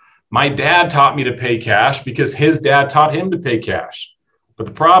parents. My dad taught me to pay cash because his dad taught him to pay cash. But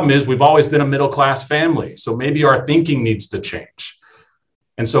the problem is we've always been a middle-class family. So maybe our thinking needs to change.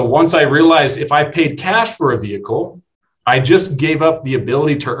 And so once I realized if I paid cash for a vehicle, I just gave up the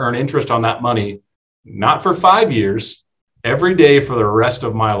ability to earn interest on that money, not for 5 years, every day for the rest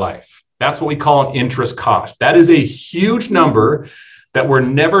of my life. That's what we call an interest cost. That is a huge number that we're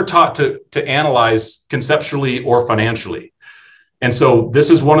never taught to analyze conceptually or financially. And so this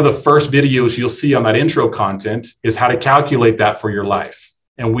is one of the first videos you'll see on that intro content is how to calculate that for your life.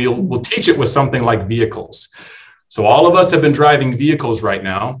 And we'll teach it with something like vehicles. So all of us have been driving vehicles right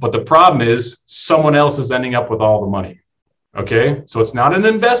now, but the problem is someone else is ending up with all the money. Okay, so it's not an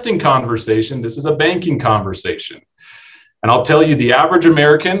investing conversation. This is a banking conversation. And I'll tell you, the average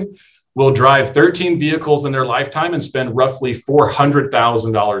American will drive 13 vehicles in their lifetime and spend roughly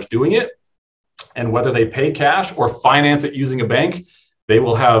 $400,000 doing it. And whether they pay cash or finance it using a bank, they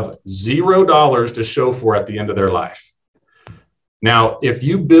will have $0 to show for at the end of their life. Now, if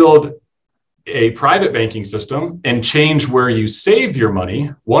you build a private banking system and change where you save your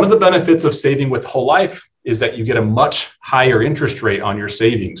money, one of the benefits of saving with whole life is that you get a much higher interest rate on your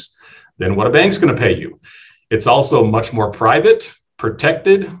savings than what a bank's going to pay you. It's also much more private,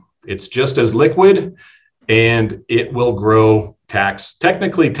 protected. It's just as liquid, and it will grow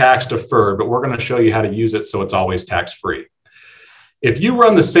technically tax deferred, but we're going to show you how to use it so it's always tax free. If you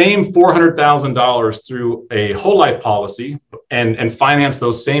run the same $400,000 through a whole life policy and finance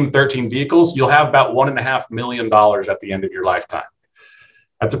those same 13 vehicles, you'll have about $1.5 million at the end of your lifetime.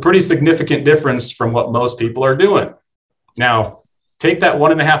 That's a pretty significant difference from what most people are doing. Now, take that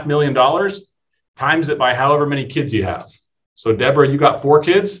 $1.5 million, times it by however many kids you have. So Deborah, you got 4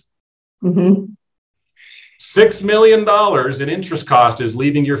 kids? Mm-hmm. $6 million in interest cost is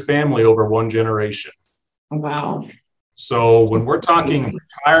leaving your family over one generation. Wow. So when we're talking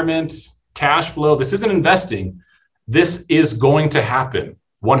retirement, cash flow, this isn't investing. This is going to happen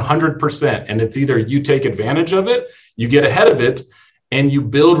 100%. And it's either you take advantage of it, you get ahead of it, and you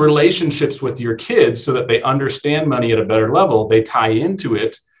build relationships with your kids so that they understand money at a better level. They tie into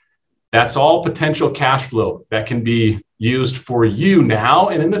it. That's all potential cash flow that can be used for you now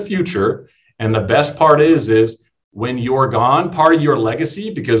and in the future. And the best part is when you're gone, part of your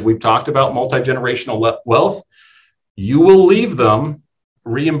legacy, because we've talked about multi-generational wealth, you will leave them,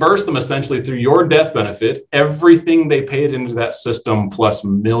 reimburse them essentially through your death benefit, everything they paid into that system plus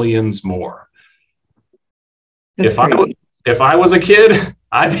millions more. If I was a kid,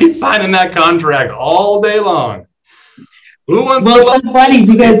 I'd be signing that contract all day long. Who wants to? It's so funny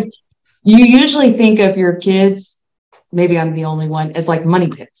because you usually think of your kids, maybe I'm the only one, as like money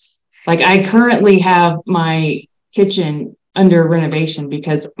pits. Like I currently have my kitchen under renovation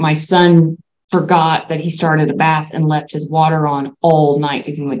because my son forgot that he started a bath and left his water on all night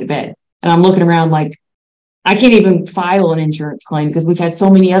if he went to bed. And I'm looking around like, I can't even file an insurance claim because we've had so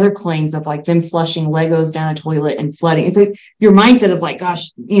many other claims of like them flushing Legos down a toilet and flooding. And so your mindset is like,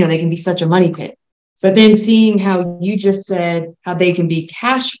 gosh, they can be such a money pit. But then seeing how you just said how they can be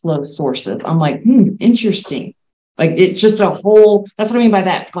cash flow sources, I'm like, interesting. Like it's just a whole, that's what I mean by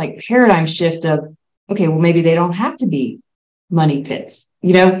that like paradigm shift of, okay, well, maybe they don't have to be money pits,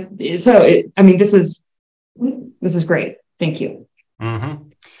 So, this is great. Thank you. Mm-hmm.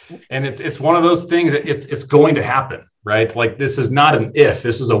 And it's one of those things that it's going to happen, right? Like this is not an if,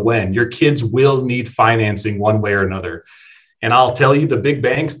 this is a when. Your kids will need financing one way or another. And I'll tell you, the big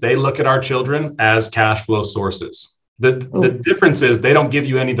banks, they look at our children as cash flow sources. The difference is they don't give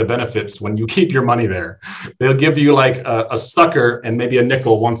you any of the benefits when you keep your money there. They'll give you like a sucker and maybe a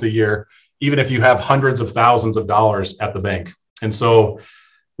nickel once a year, even if you have hundreds of thousands of dollars at the bank. And so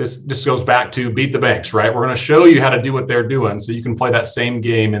this just goes back to beat the banks, right? We're going to show you how to do what they're doing so you can play that same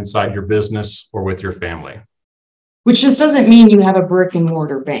game inside your business or with your family. Which just doesn't mean you have a brick and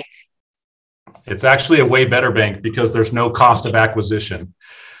mortar bank. It's actually a way better bank because there's no cost of acquisition.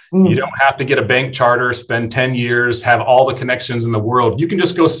 You don't have to get a bank charter, spend 10 years, have all the connections in the world. You can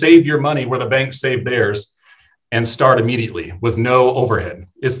just go save your money where the banks save theirs and start immediately with no overhead.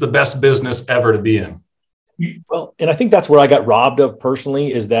 It's the best business ever to be in. Well, and I think that's where I got robbed of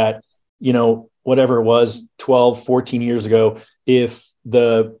personally is that, whatever it was 12, 14 years ago, if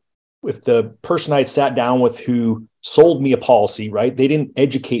the person I had sat down with who sold me a policy, right? They didn't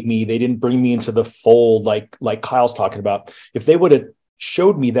educate me. They didn't bring me into the fold like Kyle's talking about. If they would have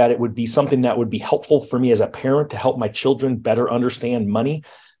showed me that it would be something that would be helpful for me as a parent to help my children better understand money,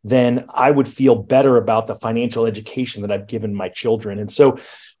 then I would feel better about the financial education that I've given my children. And so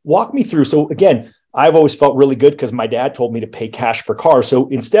walk me through. So again, I've always felt really good because my dad told me to pay cash for cars. So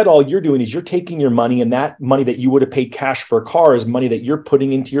instead, all you're doing is you're taking your money, and that money that you would have paid cash for a car is money that you're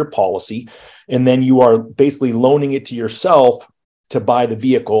putting into your policy. And then you are basically loaning it to yourself to buy the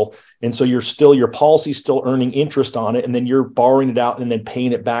vehicle. And so your policy's still earning interest on it. And then you're borrowing it out and then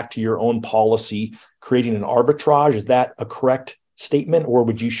paying it back to your own policy, creating an arbitrage. Is that a correct statement, or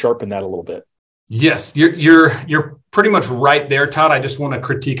would you sharpen that a little bit? Yes, you're pretty much right there, Todd. I just want to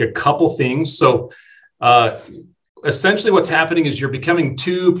critique a couple things. So essentially what's happening is you're becoming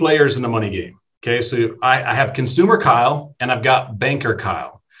two players in the money game. Okay, so I have consumer Kyle and I've got banker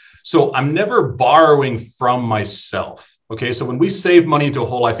Kyle. So I'm never borrowing from myself. Okay, so when we save money into a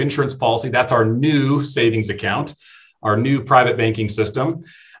whole life insurance policy, that's our new savings account, our new private banking system.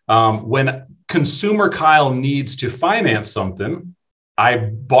 When consumer Kyle needs to finance something, I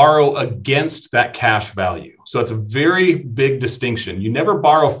borrow against that cash value. So it's a very big distinction. You never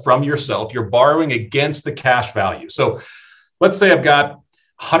borrow from yourself. You're borrowing against the cash value. So let's say I've got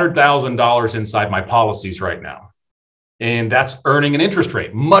 $100,000 inside my policies right now, and that's earning an interest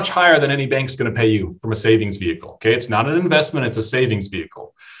rate much higher than any bank's going to pay you from a savings vehicle. Okay, it's not an investment, it's a savings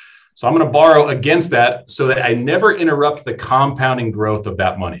vehicle. So I'm going to borrow against that so that I never interrupt the compounding growth of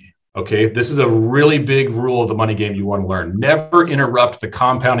that money. Okay, this is a really big rule of the money game you want to learn. Never interrupt the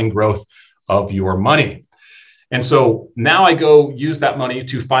compounding growth of your money. And so now I go use that money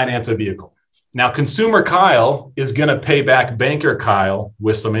to finance a vehicle. Now, consumer Kyle is going to pay back banker Kyle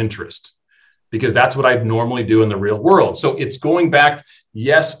with some interest, because that's what I'd normally do in the real world. So it's going back,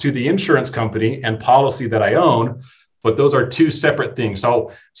 yes, to the insurance company and policy that I own, but those are two separate things.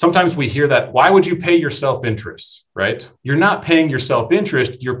 So sometimes we hear that, why would you pay yourself interest, right? You're not paying yourself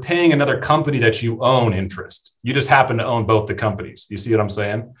interest. You're paying another company that you own interest. You just happen to own both the companies. You see what I'm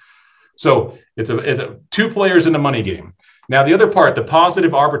saying? So it's a two players in the money game. Now, the other part, the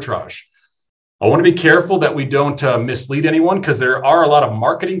positive arbitrage. I want to be careful that we don't mislead anyone, because there are a lot of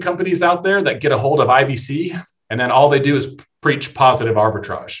marketing companies out there that get a hold of IVC, and then all they do is preach positive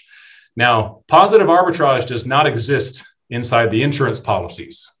arbitrage. Now, positive arbitrage does not exist inside the insurance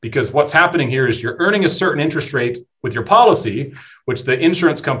policies, because what's happening here is you're earning a certain interest rate with your policy, which the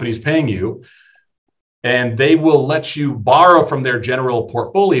insurance company is paying you, and they will let you borrow from their general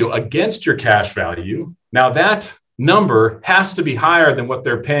portfolio against your cash value. Now, that number has to be higher than what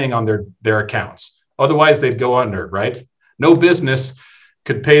they're paying on their accounts. Otherwise, they'd go under, right? No business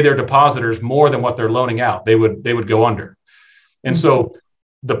could pay their depositors more than what they're loaning out. They would go under. And so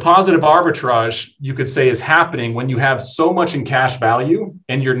the positive arbitrage, you could say, is happening when you have so much in cash value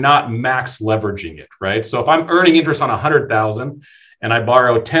and you're not max leveraging it, right? So if I'm earning interest on 100,000 and I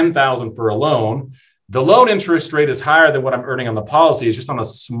borrow 10,000 for a loan, the loan interest rate is higher than what I'm earning on the policy. It's just on a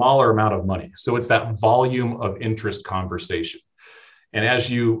smaller amount of money. So it's that volume of interest conversation. And as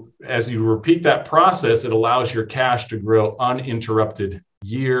you repeat that process, it allows your cash to grow uninterrupted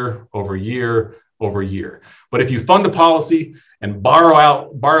year over year over year. But if you fund a policy and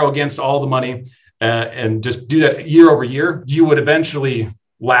borrow against all the money and just do that year over year, you would eventually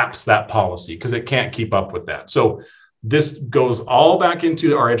lapse that policy because it can't keep up with that. So this goes all back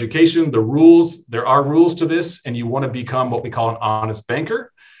into our education, the rules. There are rules to this, and you want to become what we call an honest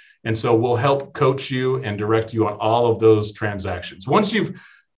banker. And so we'll help coach you and direct you on all of those transactions. Once you've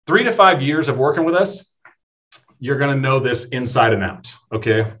 3 to 5 years of working with us, you're going to know this inside and out.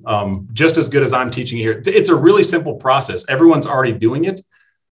 Okay. Just as good as I'm teaching you here. It's a really simple process. Everyone's already doing it.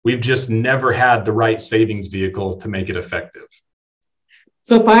 We've just never had the right savings vehicle to make it effective.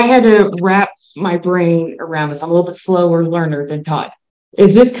 So if I had to wrap my brain around this, I'm a little bit slower learner than Todd.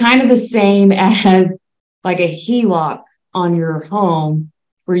 Is this kind of the same as like a HELOC on your home,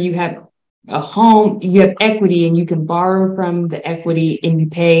 where you have a home, you have equity and you can borrow from the equity and you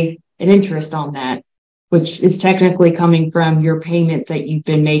pay an interest on that, which is technically coming from your payments that you've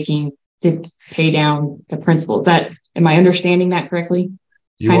been making to pay down the principal? Am I understanding that correctly?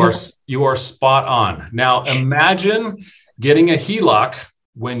 You are spot on. Now imagine getting a HELOC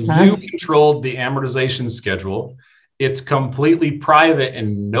when you controlled the amortization schedule. It's completely private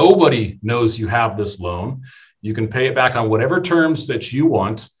and nobody knows you have this loan. You can pay it back on whatever terms that you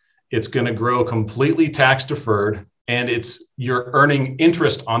want. It's going to grow completely tax deferred, and you're earning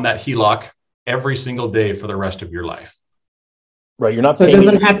interest on that HELOC every single day for the rest of your life. Right. You're not paying.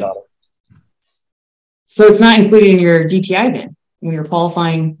 So it's not included in your DTI then when you're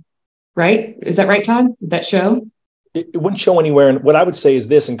qualifying, right? Is that right, Todd? That show? It wouldn't show anywhere. And what I would say is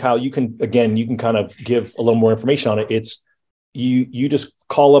this, and Kyle, you can kind of give a little more information on it. It's you just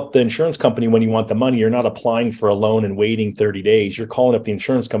call up the insurance company when you want the money. You're not applying for a loan and waiting 30 days. You're calling up the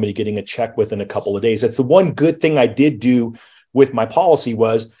insurance company, getting a check within a couple of days. That's the one good thing I did do with my policy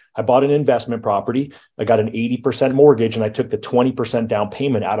was I bought an investment property. I got an 80% mortgage and I took the 20% down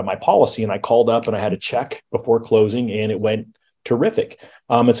payment out of my policy. And I called up and I had a check before closing and it went terrific.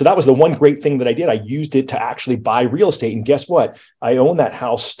 And so that was the one great thing that I did. I used it to actually buy real estate. And guess what? I own that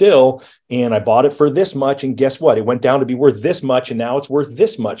house still. And I bought it for this much. And guess what? It went down to be worth this much. And now it's worth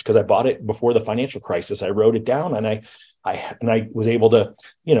this much because I bought it before the financial crisis. I wrote it down and I was able to,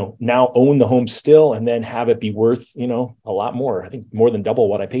 now own the home still and then have it be worth, a lot more. I think more than double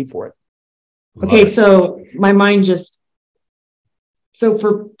what I paid for it. Okay. So my mind so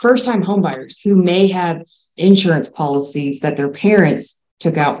for first-time homebuyers who may have insurance policies that their parents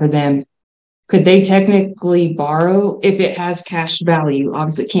took out for them, could they technically borrow if it has cash value?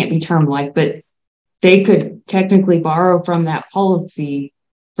 Obviously, it can't be term life, but they could technically borrow from that policy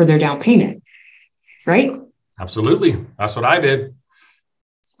for their down payment, right? Absolutely. That's what I did.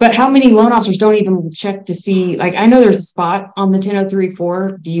 But how many loan officers don't even check to see, like, I know there's a spot on the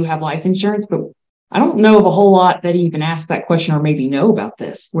 1003-4, do you have life insurance? But I don't know of a whole lot that even ask that question or maybe know about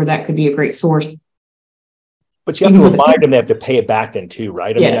this, where that could be a great source. But you have to remind them they have to pay it back then too,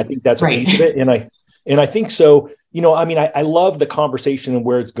 right? I mean, I think that's a piece of it. And I think so, I love the conversation and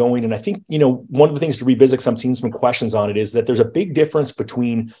where it's going. And I think, one of the things to revisit, because I'm seeing some questions on it, is that there's a big difference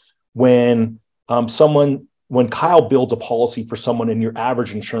between when Kyle builds a policy for someone and your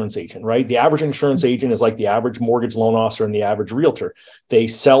average insurance agent, right? The average insurance agent is like the average mortgage loan officer and the average realtor. They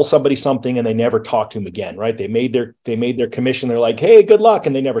sell somebody something and they never talk to him again, right? They made their commission. They're like, hey, good luck.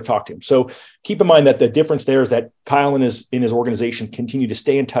 And they never talk to him. So keep in mind that the difference there is that Kyle and his organization continue to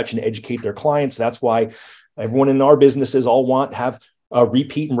stay in touch and educate their clients. That's why everyone in our businesses all have a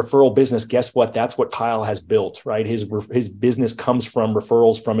repeat and referral business. Guess what? That's what Kyle has built, right? His business comes from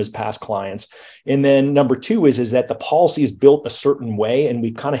referrals from his past clients. And then number two is that the policy is built a certain way. And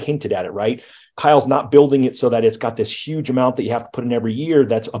we've kind of hinted at it, right? Kyle's not building it so that it's got this huge amount that you have to put in every year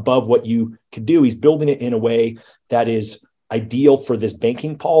that's above what you could do. He's building it in a way that is ideal for this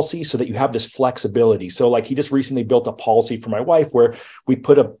banking policy so that you have this flexibility. So like he just recently built a policy for my wife where we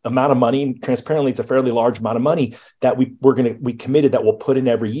put a amount of money, and transparently, it's a fairly large amount of money that we committed that we'll put in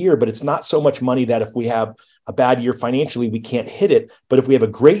every year, but it's not so much money that if we have a bad year financially, we can't hit it. But if we have a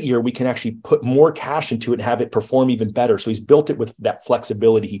great year, we can actually put more cash into it and have it perform even better. So he's built it with that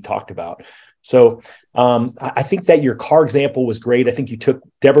flexibility he talked about. So I think that your car example was great. I think you took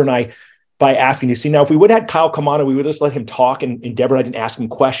Deborah and I by asking you. See, now if we would have had Kyle come on and we would just let him talk and Deborah and I didn't ask him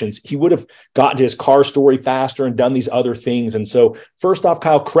questions, he would have gotten to his car story faster and done these other things. And so first off,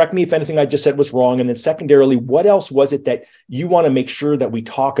 Kyle, correct me if anything I just said was wrong. And then secondarily, what else was it that you want to make sure that we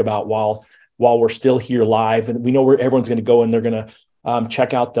talk about while we're still here live? And we know where everyone's going to go and they're going to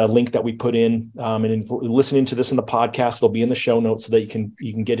check out the link that we put in and listening to this in the podcast, it'll be in the show notes so that you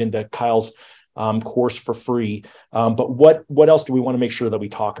can get into Kyle's course for free. But what else do we want to make sure that we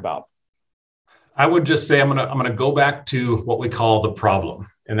talk about? I would just say I'm gonna go back to what we call the problem,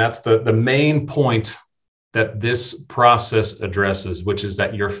 and that's the main point that this process addresses, which is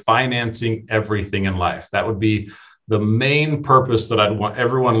that you're financing everything in life. That would be the main purpose that I'd want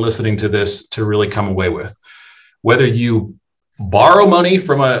everyone listening to this to really come away with. Whether you borrow money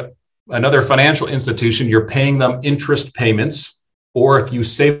from another financial institution, you're paying them interest payments, or if you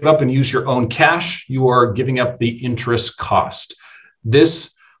save up and use your own cash, you are giving up the interest cost.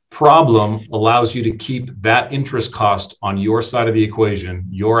 This problem allows you to keep that interest cost on your side of the equation,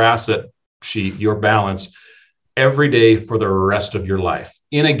 your asset sheet, your balance every day for the rest of your life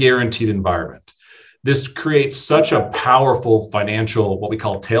in a guaranteed environment. This creates such a powerful financial, what we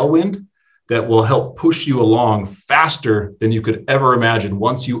call tailwind, that will help push you along faster than you could ever imagine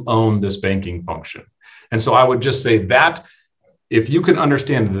once you own this banking function. And so I would just say that if you can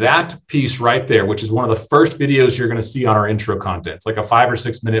understand that piece right there, which is one of the first videos you're going to see on our intro content, it's like a 5 or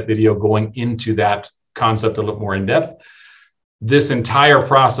 6 minute video going into that concept a little more in depth, this entire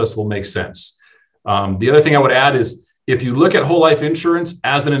process will make sense. The other thing I would add is if you look at whole life insurance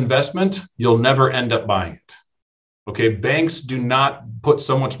as an investment, you'll never end up buying it. Okay, banks do not put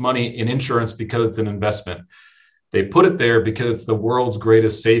so much money in insurance because it's an investment. They put it there because it's the world's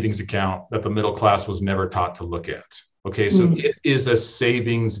greatest savings account that the middle class was never taught to look at. Okay, so it is a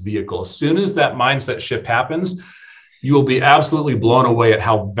savings vehicle. As soon as that mindset shift happens, you will be absolutely blown away at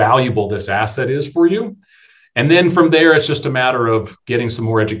how valuable this asset is for you. And then from there, it's just a matter of getting some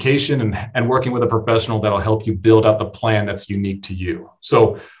more education and working with a professional that'll help you build out the plan that's unique to you.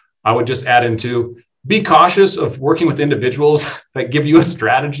 So I would just add into, be cautious of working with individuals that give you a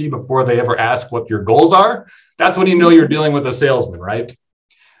strategy before they ever ask what your goals are. That's when you know you're dealing with a salesman, right?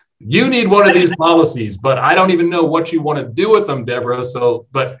 You need one of these policies, but I don't even know what you want to do with them, Deborah. So,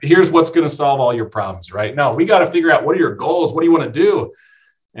 but here's what's going to solve all your problems, right? No, we got to figure out, what are your goals? What do you want to do?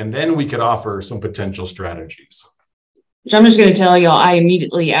 And then we could offer some potential strategies. Which I'm just going to tell y'all, I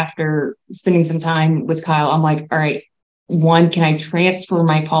immediately, after spending some time with Kyle, I'm like, all right, one, can I transfer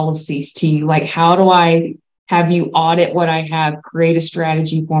my policies to you? Like, how do I have you audit what I have, create a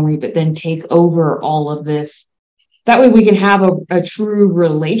strategy for me, but then take over all of this? That way we can have a true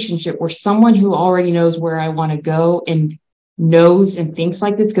relationship where someone who already knows where I want to go and knows and thinks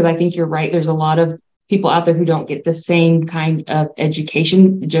like this, because I think you're right. There's a lot of people out there who don't get the same kind of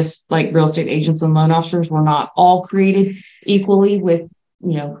education, just like real estate agents and loan officers. We're not all created equally with,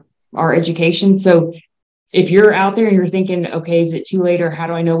 our education. So if you're out there and you're thinking, okay, is it too late, or how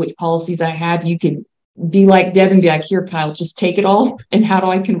do I know which policies I have? You could be like Deb and be like, here, Kyle, just take it all. And how do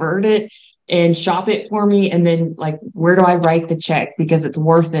I convert it and shop it for me? And then, like, where do I write the check? Because it's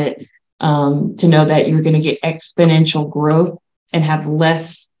worth it to know that you're going to get exponential growth and have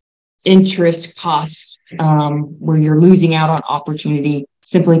less interest costs where you're losing out on opportunity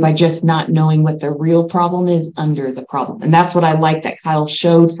simply by just not knowing what the real problem is under the problem. And that's what I like that Kyle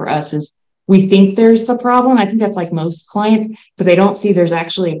showed for us, is we think there's the problem. I think that's like most clients, but they don't see there's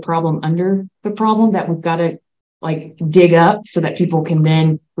actually a problem under the problem that we've got to like dig up so that people can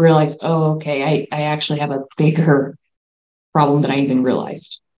then realize, oh, okay, I actually have a bigger problem than I even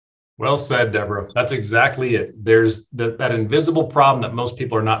realized. Well said, Deborah. That's exactly it. There's that invisible problem that most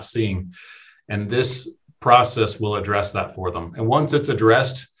people are not seeing. And this process will address that for them. And once it's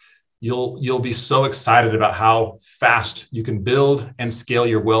addressed, you'll be so excited about how fast you can build and scale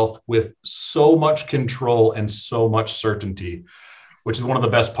your wealth with so much control and so much certainty, which is one of the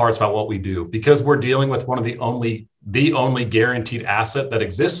best parts about what we do, because we're dealing with one of the only guaranteed asset that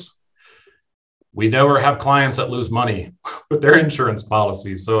exists. We never have clients that lose money with their insurance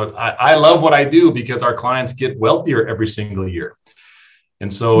policies. So I love what I do because our clients get wealthier every single year.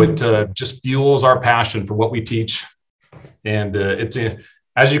 And so it just fuels our passion for what we teach. And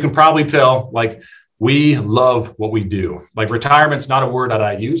as you can probably tell, like, we love what we do. Like, retirement's not a word that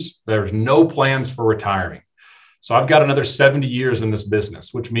I use. There's no plans for retiring. So I've got another 70 years in this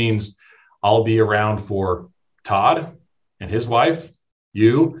business, which means I'll be around for Todd and his wife,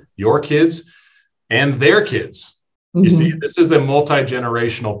 you, your kids, and their kids. You see, this is a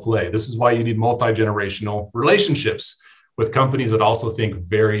multi-generational play. This is why you need multi-generational relationships with companies that also think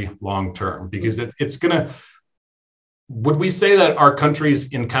very long-term, because it's going to, would we say that our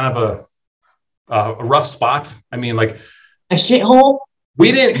country's in kind of a rough spot? I mean, like a shithole.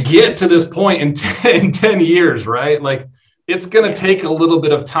 We didn't get to this point in 10 years, right? Like, it's going to take a little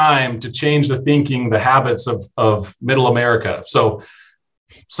bit of time to change the thinking, the habits of middle America. So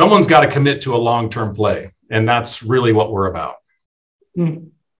someone's got to commit to a long-term play. And that's really what we're about.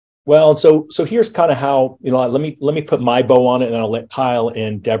 Well, so here's kind of how, let me put my bow on it, and I'll let Kyle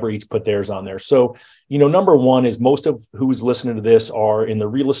and Deborah each put theirs on there. So, number one is most of who's listening to this are in the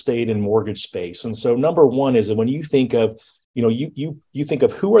real estate and mortgage space. And so number one is that when you think of, you think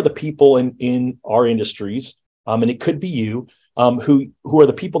of who are the people in our industries, and it could be you, who are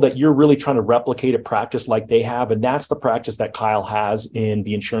the people that you're really trying to replicate a practice like they have. And that's the practice that Kyle has in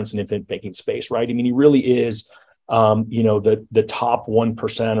the insurance and investment banking space, right? I mean, he really is, the top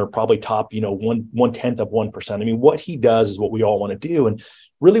 1%, or probably top, 1/10 of 1%. I mean, what he does is what we all want to do. And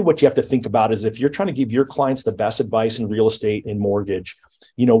really what you have to think about is, if you're trying to give your clients the best advice in real estate and mortgage,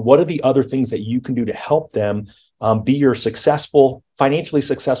 what are the other things that you can do to help them be your financially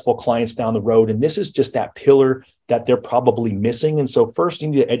successful clients down the road? And this is just that pillar that they're probably missing. And so first you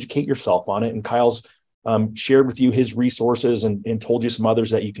need to educate yourself on it. And Kyle's shared with you his resources and told you some others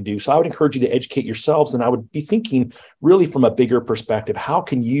that you can do. So I would encourage you to educate yourselves. And I would be thinking really from a bigger perspective, how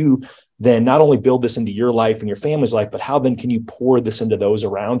can you then not only build this into your life and your family's life, but how then can you pour this into those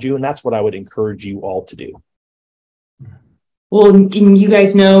around you? And that's what I would encourage you all to do. Well, and you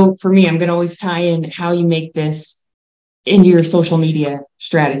guys know, for me, I'm going to always tie in how you make this into your social media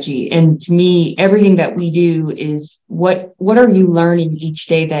strategy. And to me, everything that we do is what are you learning each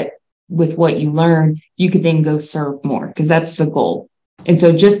day that with what you learn, you could then go serve more, because that's the goal. And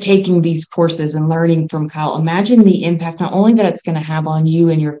so just taking these courses and learning from Kyle, imagine the impact, not only that it's going to have on you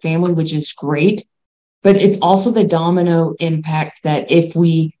and your family, which is great, but it's also the domino impact that if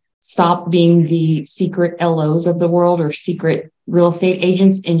we stop being the secret LOs of the world, or secret, real estate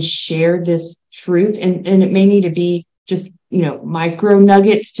agents and share this truth. And it may need to be just, micro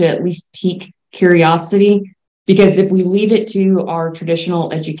nuggets to at least pique curiosity. Because if we leave it to our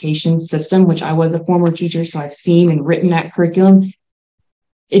traditional education system, which I was a former teacher, so I've seen and written that curriculum,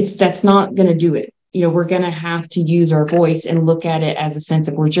 that's not going to do it. We're going to have to use our voice and look at it as a sense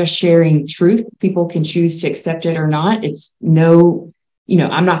of we're just sharing truth. People can choose to accept it or not. It's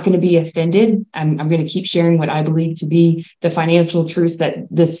I'm not going to be offended. I'm going to keep sharing what I believe to be the financial truths that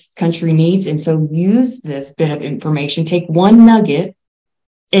this country needs. And so use this bit of information, take one nugget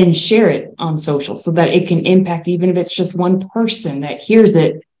and share it on social so that it can impact, even if it's just one person that hears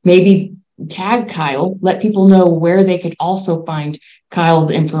it, maybe tag Kyle, let people know where they could also find Kyle's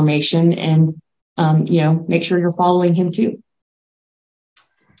information and, make sure you're following him too.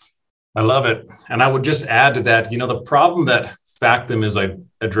 I love it. And I would just add to that, the problem that Factum is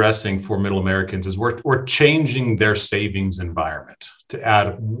addressing for middle Americans is we're changing their savings environment to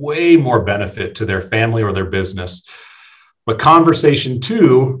add way more benefit to their family or their business. But conversation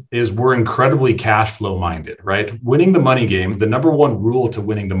two is we're incredibly cash flow minded, right? Winning the money game, the number one rule to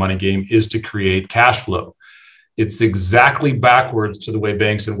winning the money game is to create cash flow. It's exactly backwards to the way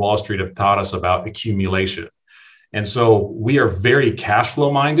banks and Wall Street have taught us about accumulation. And so we are very cash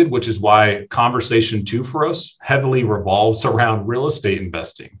flow minded, which is why conversation two for us heavily revolves around real estate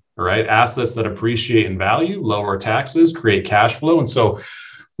investing, right? Assets that appreciate in value, lower taxes, create cash flow. And so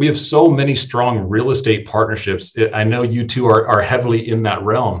we have so many strong real estate partnerships. I know you two are heavily in that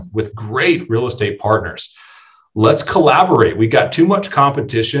realm with great real estate partners. Let's collaborate. We got too much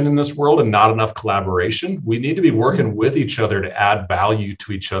competition in this world and not enough collaboration. We need to be working with each other to add value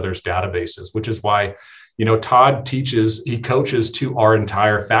to each other's databases, which is why, Todd he coaches to our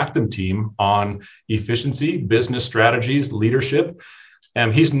entire Factum team on efficiency, business strategies, leadership.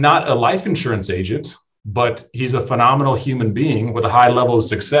 And he's not a life insurance agent, but he's a phenomenal human being with a high level of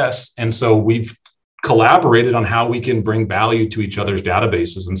success. And so we've collaborated on how we can bring value to each other's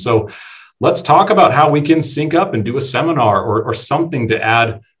databases. And so let's talk about how we can sync up and do a seminar or something to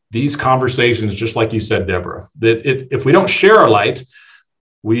add these conversations, just like you said, Deborah, that if we don't share our light,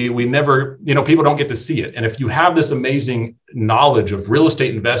 we never, people don't get to see it. And if you have this amazing knowledge of real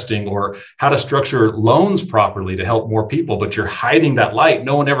estate investing or how to structure loans properly to help more people, but you're hiding that light,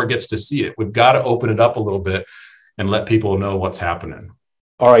 no one ever gets to see it. We've got to open it up a little bit and let people know what's happening.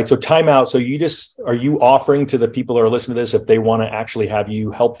 All right. So time out. So are you offering to the people who are listening to this, if they want to actually have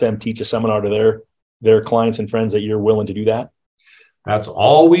you help them teach a seminar to their clients and friends, that you're willing to do that? That's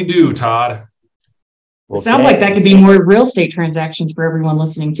all we do, Todd. Well, sounds like that could be more real estate transactions for everyone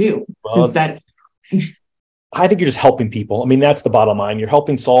listening too, since that's. I think you're just helping people. I mean, that's the bottom line. You're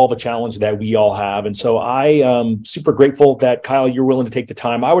helping solve a challenge that we all have. And so I am super grateful that, Kyle, you're willing to take the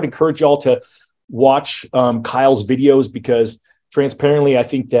time. I would encourage y'all to watch Kyle's videos, because transparently, I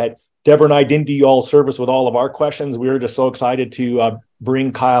think that Deborah and I didn't do you all service with all of our questions. We were just so excited to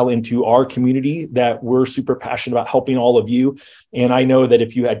bring Kyle into our community that we're super passionate about helping all of you. And I know that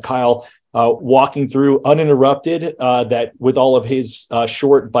if you had Kyle walking through uninterrupted, that with all of his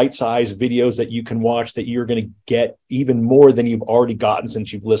short bite-sized videos that you can watch, that you're going to get even more than you've already gotten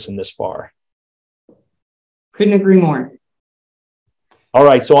since you've listened this far. Couldn't agree more. All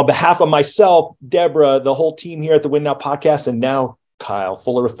right. So on behalf of myself, Deborah, the whole team here at the Win Now podcast, and now Kyle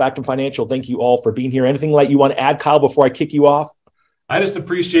Fuller of Factum Financial, thank you all for being here. Anything like you want to add, Kyle, before I kick you off? I just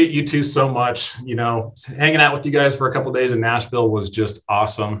appreciate you two so much. Hanging out with you guys for a couple of days in Nashville was just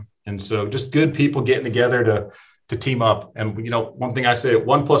awesome. And so just good people getting together to team up. And, one thing I say,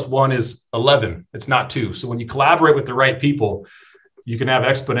 1 + 1 is 11. It's not 2. So when you collaborate with the right people, you can have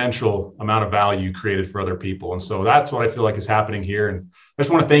exponential amount of value created for other people. And so that's what I feel like is happening here. And I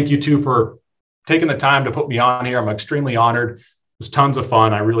just want to thank you two for taking the time to put me on here. I'm extremely honored. It was tons of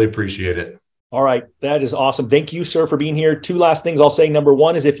fun. I really appreciate it. All right. That is awesome. Thank you, sir, for being here. 2 last things I'll say. Number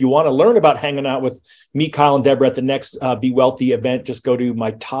 1 is, if you want to learn about hanging out with me, Kyle, and Deborah at the next Be Wealthy event, just go to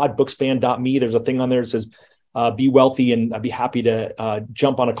my toddbookspan.me. There's a thing on there that says Be Wealthy, and I'd be happy to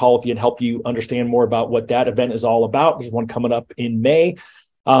jump on a call with you and help you understand more about what that event is all about. There's one coming up in May.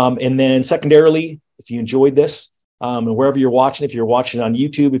 And then secondarily, if you enjoyed this and wherever you're watching, if you're watching on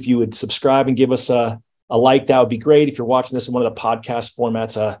YouTube, if you would subscribe and give us a like, that would be great. If you're watching this in one of the podcast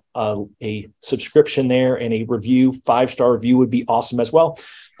formats, a subscription there and a review, 5-star review would be awesome as well.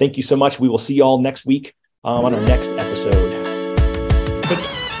 Thank you so much. We will see you all next week on our next episode. Take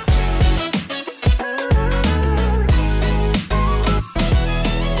care.